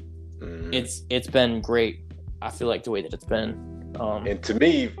so it's been great. I feel like the way that it's been. And to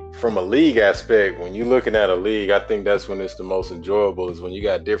me, from a league aspect, when you're looking at a league, I think that's when it's the most enjoyable, is when you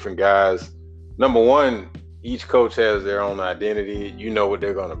got different guys. Number one, each coach has their own identity. You know what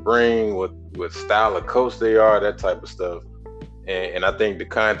they're going to bring, what style of coach they are, that type of stuff. And I think the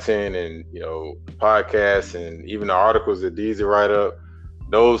content and, the podcasts and even the articles that Deezy write up,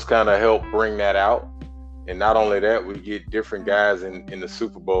 those kind of help bring that out. And not only that, we get different guys in the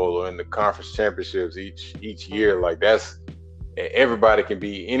Super Bowl or in the conference championships each year. Like anybody can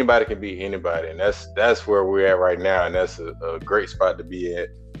beat anybody. And that's where we're at right now. And that's a great spot to be at.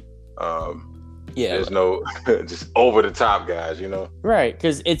 There's no just over the top guys, Right.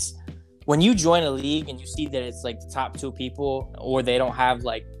 Because it's when you join a league and you see that it's like the top 2 people, or they don't have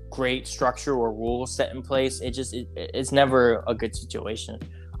like great structure or rules set in place, it's never a good situation.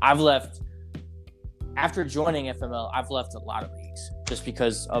 After joining FML, I've left a lot of leagues just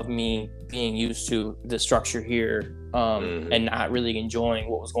because of me being used to the structure here and not really enjoying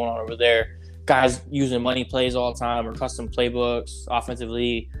what was going on over there. Guys using money plays all the time or custom playbooks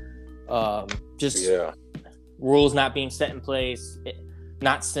offensively. Rules not being set in place,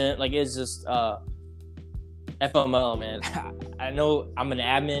 not sent. Like it's just FML, man. I know I'm an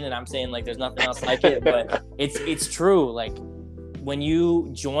admin and I'm saying like there's nothing else like it, but it's true. Like when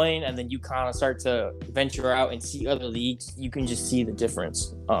you join and then you kind of start to venture out and see other leagues, you can just see the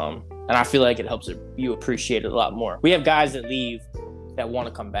difference. And I feel like it helps you appreciate it a lot more. We have guys that leave that want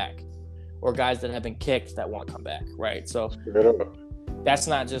to come back, or guys that have been kicked that want to come back, right? So that's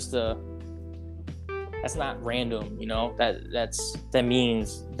not just that's not random, that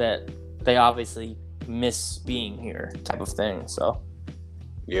means that they obviously miss being here, type of thing. So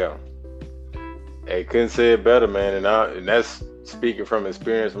hey, couldn't say it better, man. And that's speaking from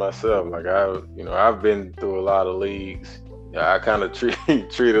experience myself. Like I've been through a lot of leagues. I kind of treat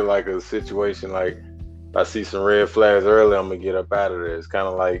it like a situation. Like if I see some red flags early, I'm gonna get up out of there. It's kind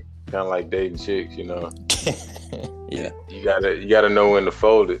of like dating chicks, Yeah. You gotta know when to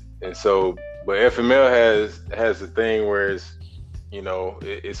fold it. And so, but FML has the thing where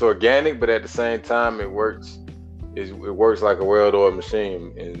it's organic, but at the same time it works like a well-oiled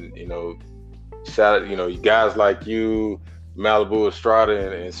machine. And shout out, guys like you, Malibu,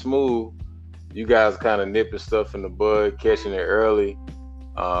 Estrada, and Smooth, you guys kind of nipping stuff in the bud, catching it early.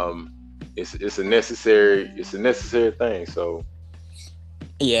 It's a necessary thing. So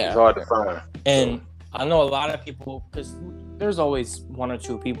it's hard to find. And I know a lot of people, because there's always 1 or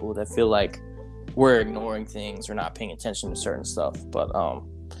 2 people that feel like we're ignoring things or not paying attention to certain stuff. But I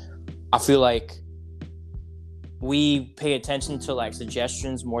feel like we pay attention to like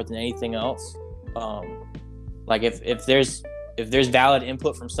suggestions more than anything else. Like if there's valid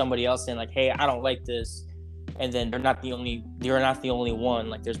input from somebody else saying like, hey, I don't like this, and then they're not the only one,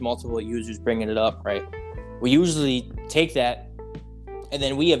 like there's multiple users bringing it up, right? We usually take that and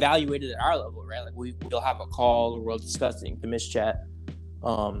then we evaluate it at our level, right? Like we'll have a call or we'll discuss it in commish chat.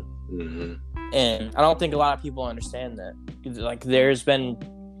 And I don't think a lot of people understand that. Like there's been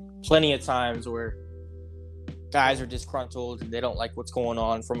plenty of times where guys are disgruntled and they don't like what's going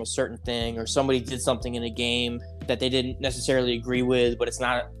on from a certain thing, or somebody did something in a game that they didn't necessarily agree with, but it's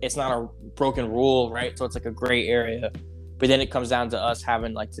not a broken rule, right? So it's like a gray area. But then it comes down to us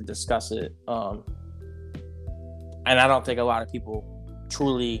having like to discuss it. And I don't think a lot of people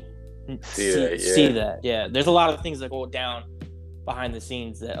truly see that. Yeah, there's a lot of things that go down behind the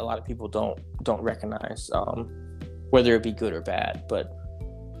scenes that a lot of people don't recognize, whether it be good or bad. But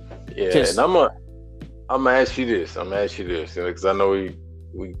and I'm gonna ask you this, because I know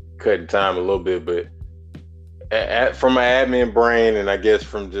we cut time a little bit, but from an admin brain, and I guess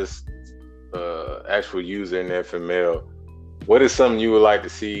from just actual user in FML, what is something you would like to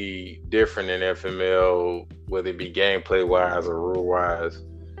see different in FML, whether it be gameplay wise or rule wise,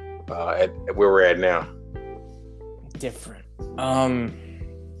 at where we're at now? Different.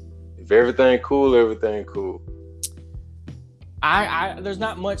 If everything cool. I there's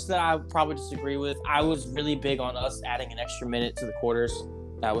not much that I probably disagree with. I was really big on us adding an extra minute to the quarters.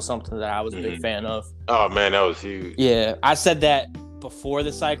 That was something that I was a big fan of. Oh man, that was huge. Yeah, I said that before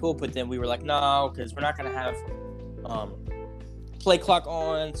the cycle, but then we were like, no, because we're not gonna have play clock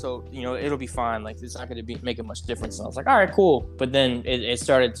on, so it'll be fine. Like, it's not gonna be making much difference. And I was like, all right, cool. But then it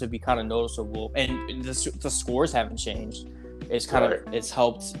started to be kind of noticeable, and the scores haven't changed. It's it's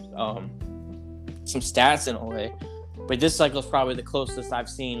helped some stats in a way. But this cycle is probably the closest I've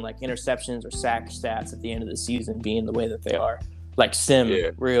seen, like, interceptions or sack stats at the end of the season being the way that they are. Like,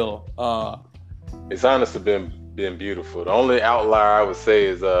 real. It's honestly been beautiful. The only outlier I would say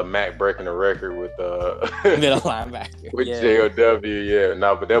is Mac breaking the record with middle linebacker. With JOW, yeah.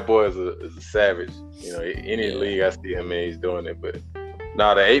 No, but that boy is a savage. Any league I see him in, he's doing it. But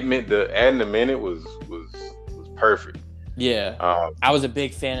no, adding the minute was perfect. Yeah. I was a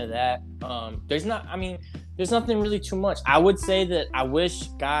big fan of that. There's nothing really too much. I would say that I wish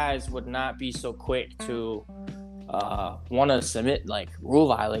guys would not be so quick to want to submit like rule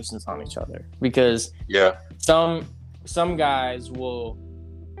violations on each other, because some guys will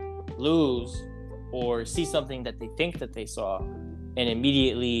lose or see something that they think that they saw and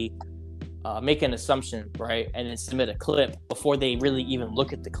immediately make an assumption, right, and then submit a clip before they really even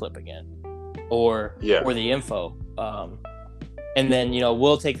look at the clip again or the info. And then,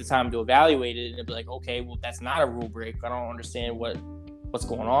 we'll take the time to evaluate it and it'll be like, okay, well, that's not a rule break. I don't understand what's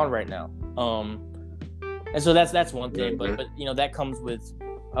going on right now. And so that's one thing, but that comes with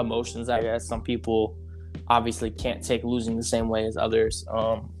emotions, I guess. Some people obviously can't take losing the same way as others, I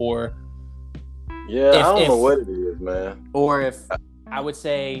don't know what it is, man. Or if I would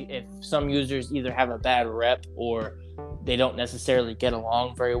say if some users either have a bad rep or they don't necessarily get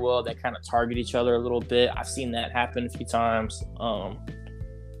along very well, they kind of target each other a little bit. I've seen that happen a few times.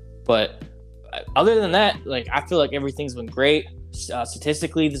 But other than that, like, I feel like everything's been great.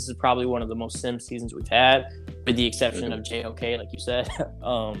 Statistically, this is probably one of the most sim seasons we've had, with the exception of JOK, like you said.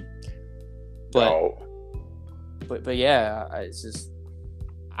 But yeah, it's just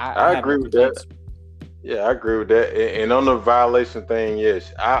I agree with that. Yeah, I agree with that. And on the violation thing,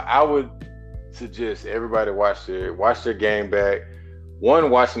 yes, I would suggest everybody watch their game back. One,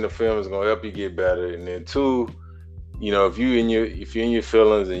 watching the film is going to help you get better, and then two, if you're in your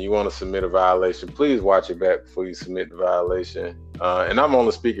feelings and you want to submit a violation, please watch it back before you submit the violation. And I'm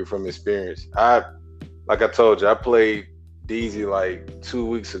only speaking from experience. Like I told you, I played DZ like 2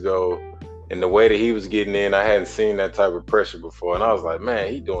 weeks ago, and the way that he was getting in, I hadn't seen that type of pressure before, and I was like,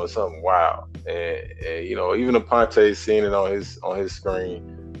 man, he doing something wild. And even Aponte seen it on his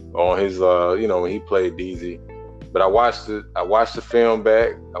screen, on his when he played DZ. But I watched the film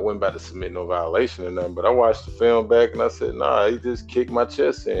back. I wasn't about to submit no violation or nothing, but I watched the film back and I said, nah, he just kicked my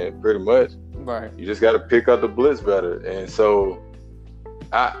chest in pretty much. Right. You just got to pick up the blitz better. And so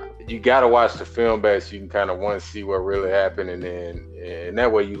you got to watch the film back so you can kind of see what really happened, and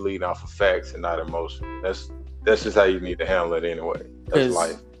that way you lead off of facts and not emotion. That's just how you need to handle it anyway. That's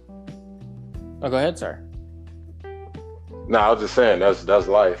life. Oh, go ahead, sir. No, I was just saying that's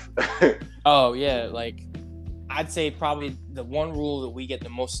life. Oh yeah, like, I'd say probably the one rule that we get the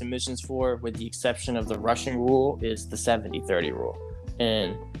most submissions for, with the exception of the rushing rule, is the 70-30 rule.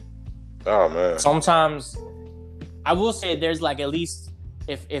 And oh man, sometimes I will say there's like, at least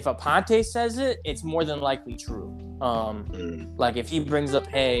if Aponte says it, it's more than likely true. Like, if he brings up,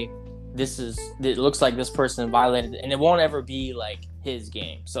 hey, it looks like this person violated it, and it won't ever be like his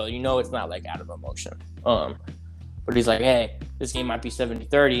game, so it's not like out of emotion. But he's like, hey, this game might be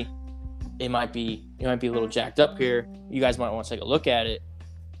 70-30. It might be a little jacked up here. You guys might want to take a look at it.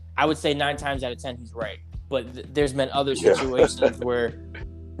 I would say 9 times out of 10 he's right. But there's been other situations where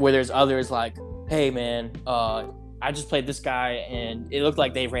there's others like, hey man, I just played this guy and it looked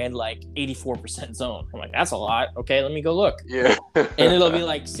like they ran like 84% zone. I'm like, that's a lot. Okay, let me go look. Yeah. And it'll be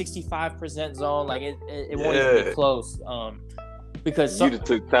like 65% zone. Like it won't even be close. Because you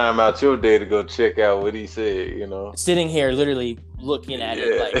took time out your day to go check out what he said, you know. Sitting here literally looking at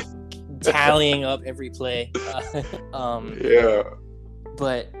it, like tallying up every play.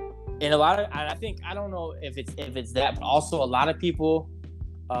 But in a lot of, I think, I don't know if it's that, but also a lot of people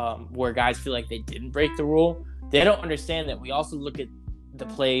where guys feel like they didn't break the rule, they don't understand that we also look at the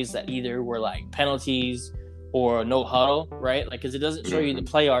plays that either were like penalties or no huddle, right? Like, because it doesn't show you the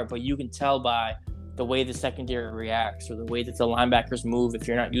play art, but you can tell by the way the secondary reacts or the way that the linebackers move if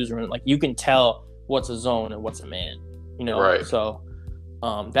you're not using it. Like, you can tell what's a zone and what's a man, you know? Right. So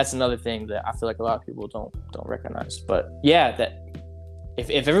that's another thing that I feel like a lot of people don't recognize. But yeah, that if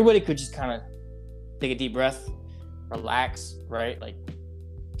everybody could just kind of take a deep breath, relax, right? Like,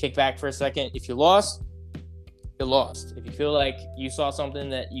 kick back for a second. If you lost, you lost. If you feel like you saw something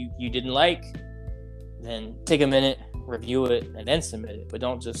that you didn't like, then take a minute, review it, and then submit it. But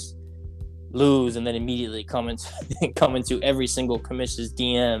don't just lose and then immediately come into every single commission's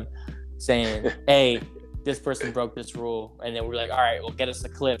DM saying, hey, this person broke this rule. And then we're like, all right, well, get us a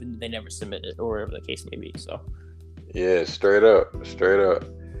clip. And they never submit it, or whatever the case may be. So yeah, straight up.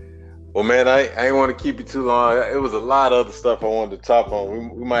 Well, man, I ain't want to keep you too long. It was a lot of other stuff I wanted to talk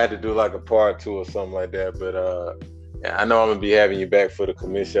on. We might have to do like a part 2 or something like that. But I know I'm gonna be having you back for the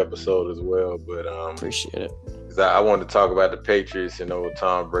commission episode as well. But appreciate it. Cause I wanted to talk about the Patriots and old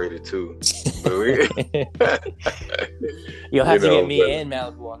Tom Brady too. But you'll have to get me and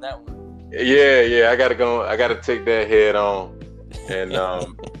Malibu on that one. Yeah, I gotta take that head on. And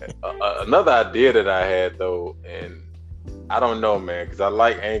another idea that I had though, and I don't know, man, because I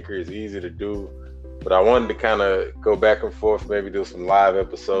like Anchor. It's easy to do. But I wanted to kind of go back and forth, maybe do some live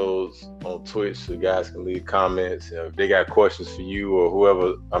episodes on Twitch so you guys can leave comments. If they got questions for you or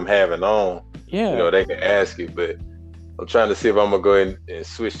whoever I'm having on, you know, they can ask it. But I'm trying to see if I'm going to go ahead and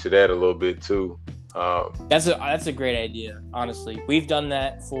switch to that a little bit too. That's a great idea, honestly. We've done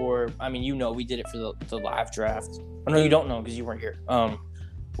that for, I mean, you know, we did it for the live draft. Oh, no, you don't know because you weren't here.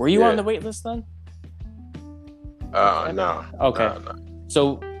 Were you on the wait list then? No. Okay. No.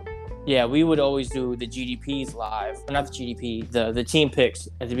 So, yeah, we would always do the GDPs live. Or not the GDP, the team picks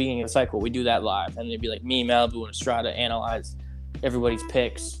at the beginning of the cycle. We do that live. And it'd be like me, Malibu, and Estrada analyze everybody's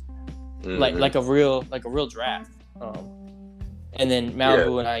picks. Like a real draft. And then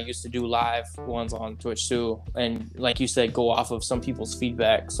Malibu and I used to do live ones on Twitch too. And like you said, go off of some people's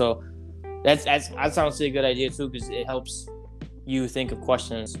feedback. So that sounds like a good idea too, because it helps you think of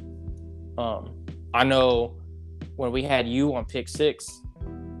questions. I know when we had you on pick 6,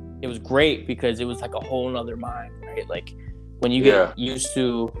 it was great because it was like a whole nother mind, right? Like when you get used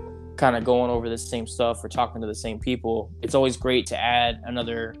to kind of going over the same stuff or talking to the same people, it's always great to add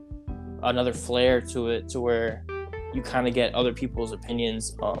another flair to it, to where you kind of get other people's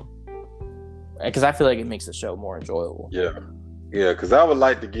opinions, because I feel like it makes the show more enjoyable. Yeah, because I would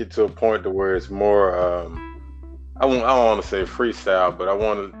like to get to a point to where it's more I don't want to say freestyle, but I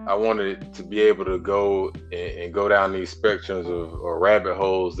wanted it to be able to go and go down these spectrums or rabbit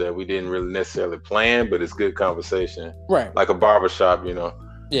holes that we didn't really necessarily plan, but it's good conversation, right? Like a barbershop, you know.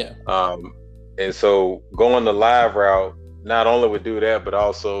 Yeah. And so going the live route not only would do that, but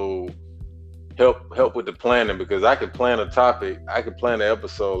also help with the planning, because I could plan a topic, I could plan an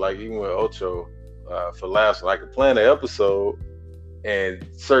episode, like even with Ocho for last one, I could plan an episode. And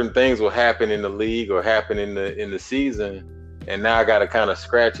certain things will happen in the league or happen in the season, and now I got to kind of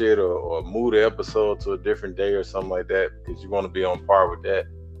scratch it or move the episode to a different day or something like that, because you want to be on par with that.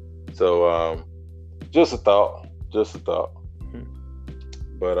 So just a thought.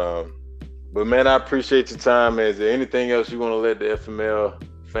 But man, I appreciate your time. Is there anything else you want to let the FML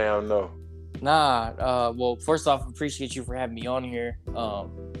fam know? Well, first off, appreciate you for having me on here.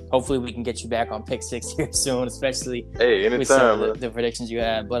 Hopefully we can get you back on pick 6 here soon, especially with some of the predictions you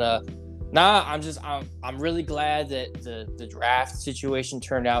had. But I'm really glad that the draft situation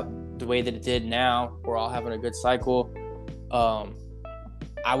turned out the way that it did. Now we're all having a good cycle.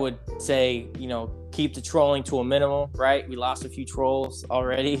 I would say, you know, keep the trolling to a minimum, right? We lost a few trolls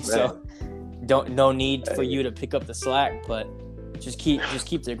already, so no need for you to pick up the slack, but just keep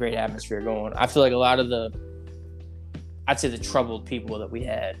the great atmosphere going. I feel like a lot of I'd say the troubled people that we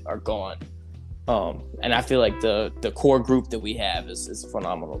had are gone. And I feel like the core group that we have is a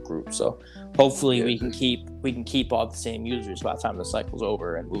phenomenal group. So hopefully we can keep all the same users by the time the cycle's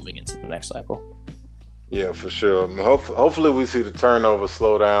over and moving into the next cycle. Yeah, for sure. Hopefully we see the turnover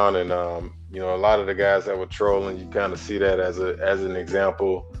slow down, and you know, a lot of the guys that were trolling, you kind of see that as an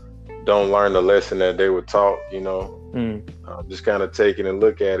example. don't learn the lesson that they were taught. Just kind of take it and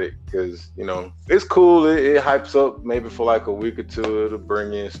look at it, because it's cool. It hypes up maybe for like a week or two to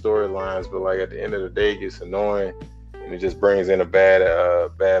bring in storylines, but like at the end of the day, it gets annoying and it just brings in a bad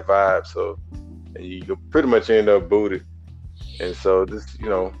vibe. So you could pretty much end up booted. And so this,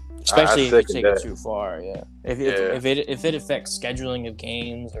 especially if you take that. it too far. Yeah. If it affects scheduling of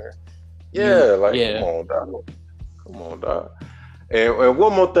games or. Come on, dog. And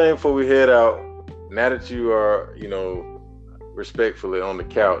one more thing before we head out. Now that you are, respectfully on the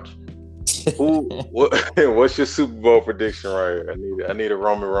couch, what's your Super Bowl prediction right here? I need a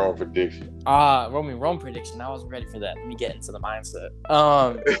Roman Rome prediction. Roman Rome prediction. I wasn't ready for that. Let me get into the mindset.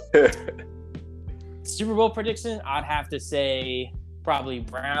 Super Bowl prediction, I'd have to say probably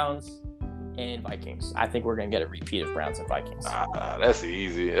Browns and Vikings. I think we're gonna get a repeat of Browns and Vikings. That's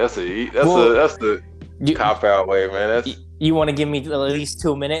easy. That's the cop out way, man. You want to give me at least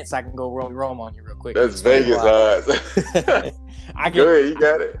 2 minutes? I can go Rome on you real quick. That's Vegas odds. Go ahead, you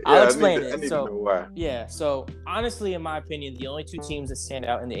got it. I'll explain it. I need to know why. Yeah, so honestly, in my opinion, the only two teams that stand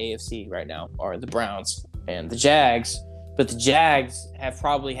out in the AFC right now are the Browns and the Jags. But the Jags have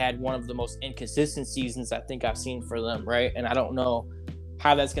probably had one of the most inconsistent seasons I think I've seen for them, right? And I don't know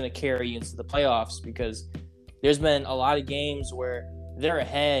how that's going to carry you into the playoffs, because there's been a lot of games where they're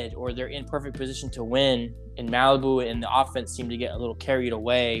ahead or they're in perfect position to win in Malibu, and the offense seemed to get a little carried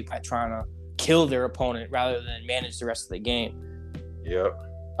away by trying to kill their opponent rather than manage the rest of the game. Yep.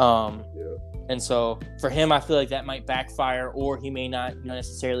 And so for him, I feel like that might backfire, or he may not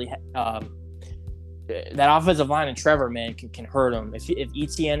necessarily that offensive line and Trevor, man, can hurt him. If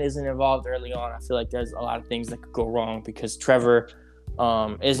ETN isn't involved early on, I feel like there's a lot of things that could go wrong, because Trevor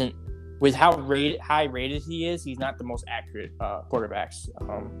isn't, with how high rated he is, he's not the most accurate quarterbacks.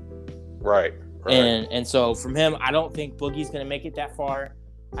 Right. And so from him, I don't think Boogie's going to make it that far.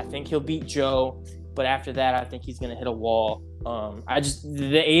 I think he'll beat Joe, but after that, I think he's going to hit a wall.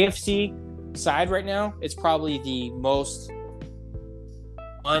 The AFC side right now, it's probably the most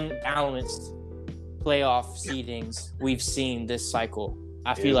unbalanced playoff seedings we've seen this cycle.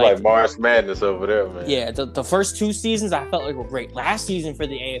 I feel like March Madness over there, man. Yeah, the first two seasons I felt like were great. Last season for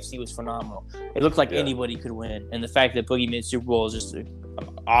the AFC was phenomenal. It looked like anybody could win, and the fact that Boogie made Super Bowl is just an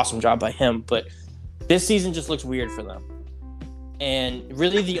awesome job by him. But this season just looks weird for them. And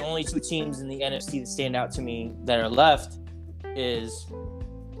really, the only two teams in the NFC that stand out to me that are left is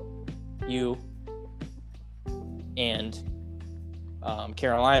you and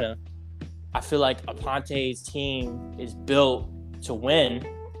Carolina. I feel like Aponte's team is built to win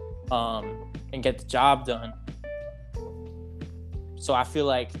and get the job done. So I feel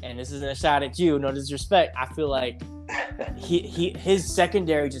like, and this isn't a shot at you, no disrespect, I feel like his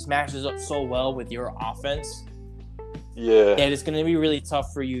secondary just matches up so well with your offense. Yeah. And it's going to be really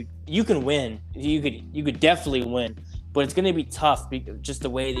tough for you. You can win. You could definitely win. But it's going to be tough because just the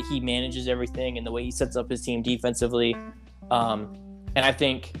way that he manages everything and the way he sets up his team defensively. And I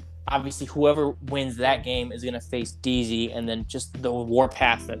think obviously whoever wins that game is going to face DZ, and then just the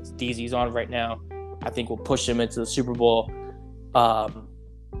warpath that DZ's on right now, I think will push him into the Super Bowl. And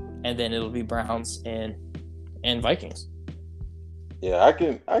then it'll be Browns and Vikings. Yeah, I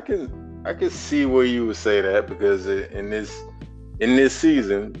can see where you would say that, because in this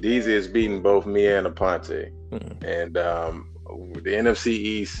season, DZ has beaten both me and Aponte. Mm-hmm. And the NFC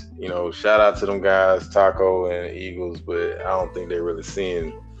East, shout out to them guys, Taco and Eagles, but I don't think they're really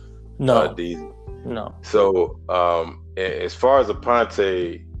seeing DZ. No. So as far as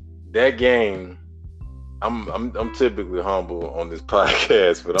Aponte, that game, I'm typically humble on this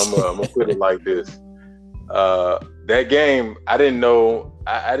podcast, but I'm gonna put it like this. That game, I didn't know.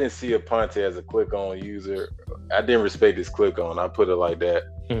 I didn't see Aponte as a click-on user. I didn't respect his click-on. I put it like that.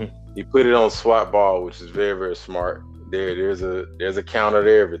 Mm-hmm. He put it on swat ball, which is very, very smart. There's a counter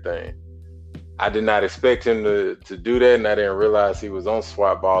to everything. I did not expect him to do that, and I didn't realize he was on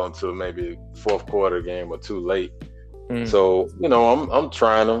swat ball until maybe fourth quarter game or too late. Mm-hmm. So I'm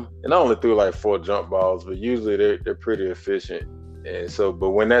trying them, and I only threw like 4 jump balls, but usually they're pretty efficient. And so,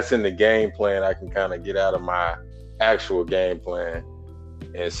 but when that's in the game plan, I can kind of get out of my actual game plan.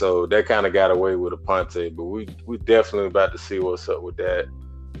 And so that kind of got away with Aponte, but we definitely about to see what's up with that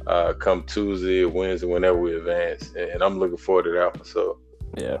come Tuesday or Wednesday, whenever we advance. And I'm looking forward to that one. So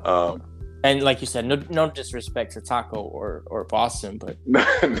yeah. And like you said, no disrespect to Taco or Boston, but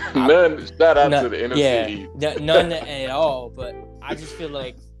none. Shout out to the NFC. Yeah, none at all. But I just feel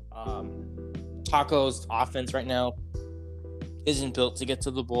like Taco's offense right now isn't built to get to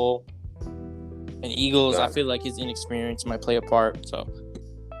the bowl. And Eagles, I feel like his inexperience might play a part. So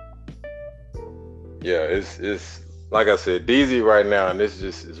yeah, like I said, DZ right now, and this is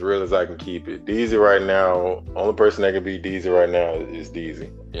just as real as I can keep it. DZ right now, only person that can beat DZ right now is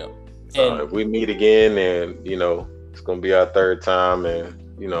DZ. Yeah. If we meet again, and you know, it's gonna be our third time, and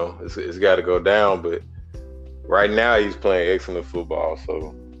you know, it's got to go down. But right now, he's playing excellent football.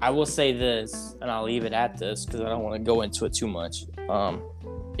 So I will say this, and I'll leave it at this because I don't want to go into it too much.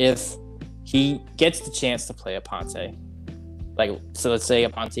 If he gets the chance to play Aponte, like, so let's say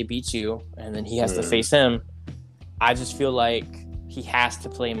Aponte beats you, and then he has to face him, I just feel like he has to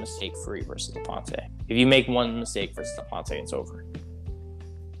play mistake-free versus Aponte. If you make one mistake versus Aponte, it's over.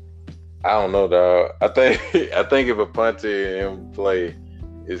 I don't know, dog. I think if Aponte and him play,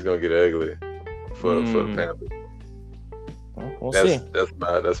 it's gonna get ugly for the Panthers. We'll see.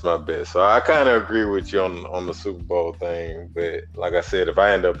 That's my bet. So I kind of agree with you on the Super Bowl thing, but like I said, if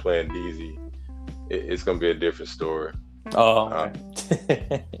I end up playing DZ, it's gonna be a different story. Oh,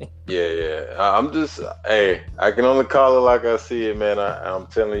 okay. Yeah. I'm just, hey, I can only call it like I see it, man. I'm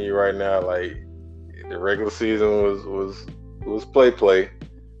telling you right now, like the regular season was play,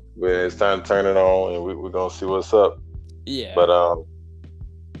 but it's time to turn it on, and we're gonna see what's up. Yeah. But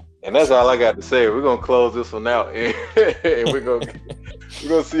and that's all I got to say. We're gonna close this one out, and we're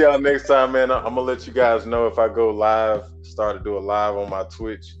gonna see y'all next time, man. I'm gonna let you guys know if I go live, start to do a live on my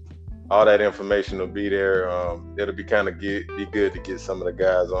Twitch. All that information will be there. It'll be kind of be good to get some of the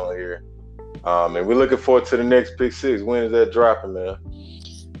guys on here. And we're looking forward to the next Pick 6. When is that dropping, man?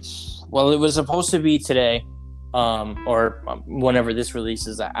 Well, it was supposed to be today, or whenever this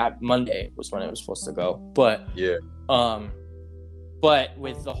releases. Monday was when it was supposed to go. But yeah. But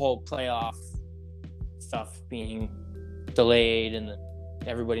with the whole playoff stuff being delayed and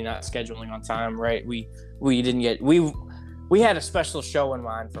everybody not scheduling on time, right? We didn't get we had a special show in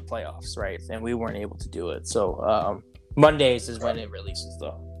mind for playoffs, right? And we weren't able to do it. So Mondays is when it releases,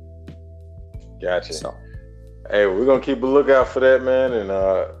 though. Gotcha. So, hey, we're gonna keep a lookout for that, man. And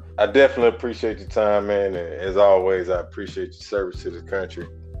I definitely appreciate your time, man. And as always, I appreciate your service to the country.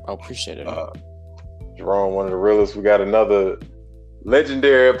 I appreciate it. Jerome, one of the realest. We got another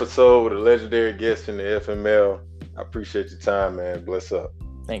legendary episode with a legendary guest in the FML. I appreciate your time, man. Bless up.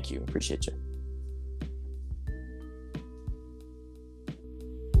 Thank you. Appreciate you.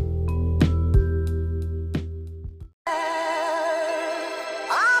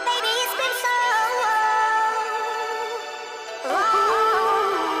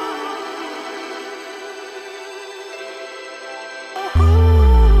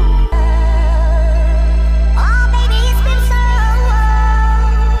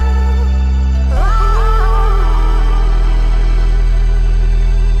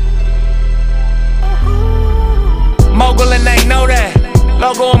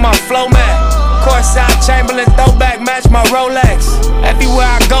 Logo on my flow mat. Courtside Chamberlain throwback match my Rolex. Everywhere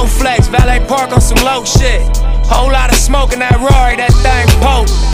I go flex. Valet park on some low shit. Whole lot of smoke in that Rory, that thing poke.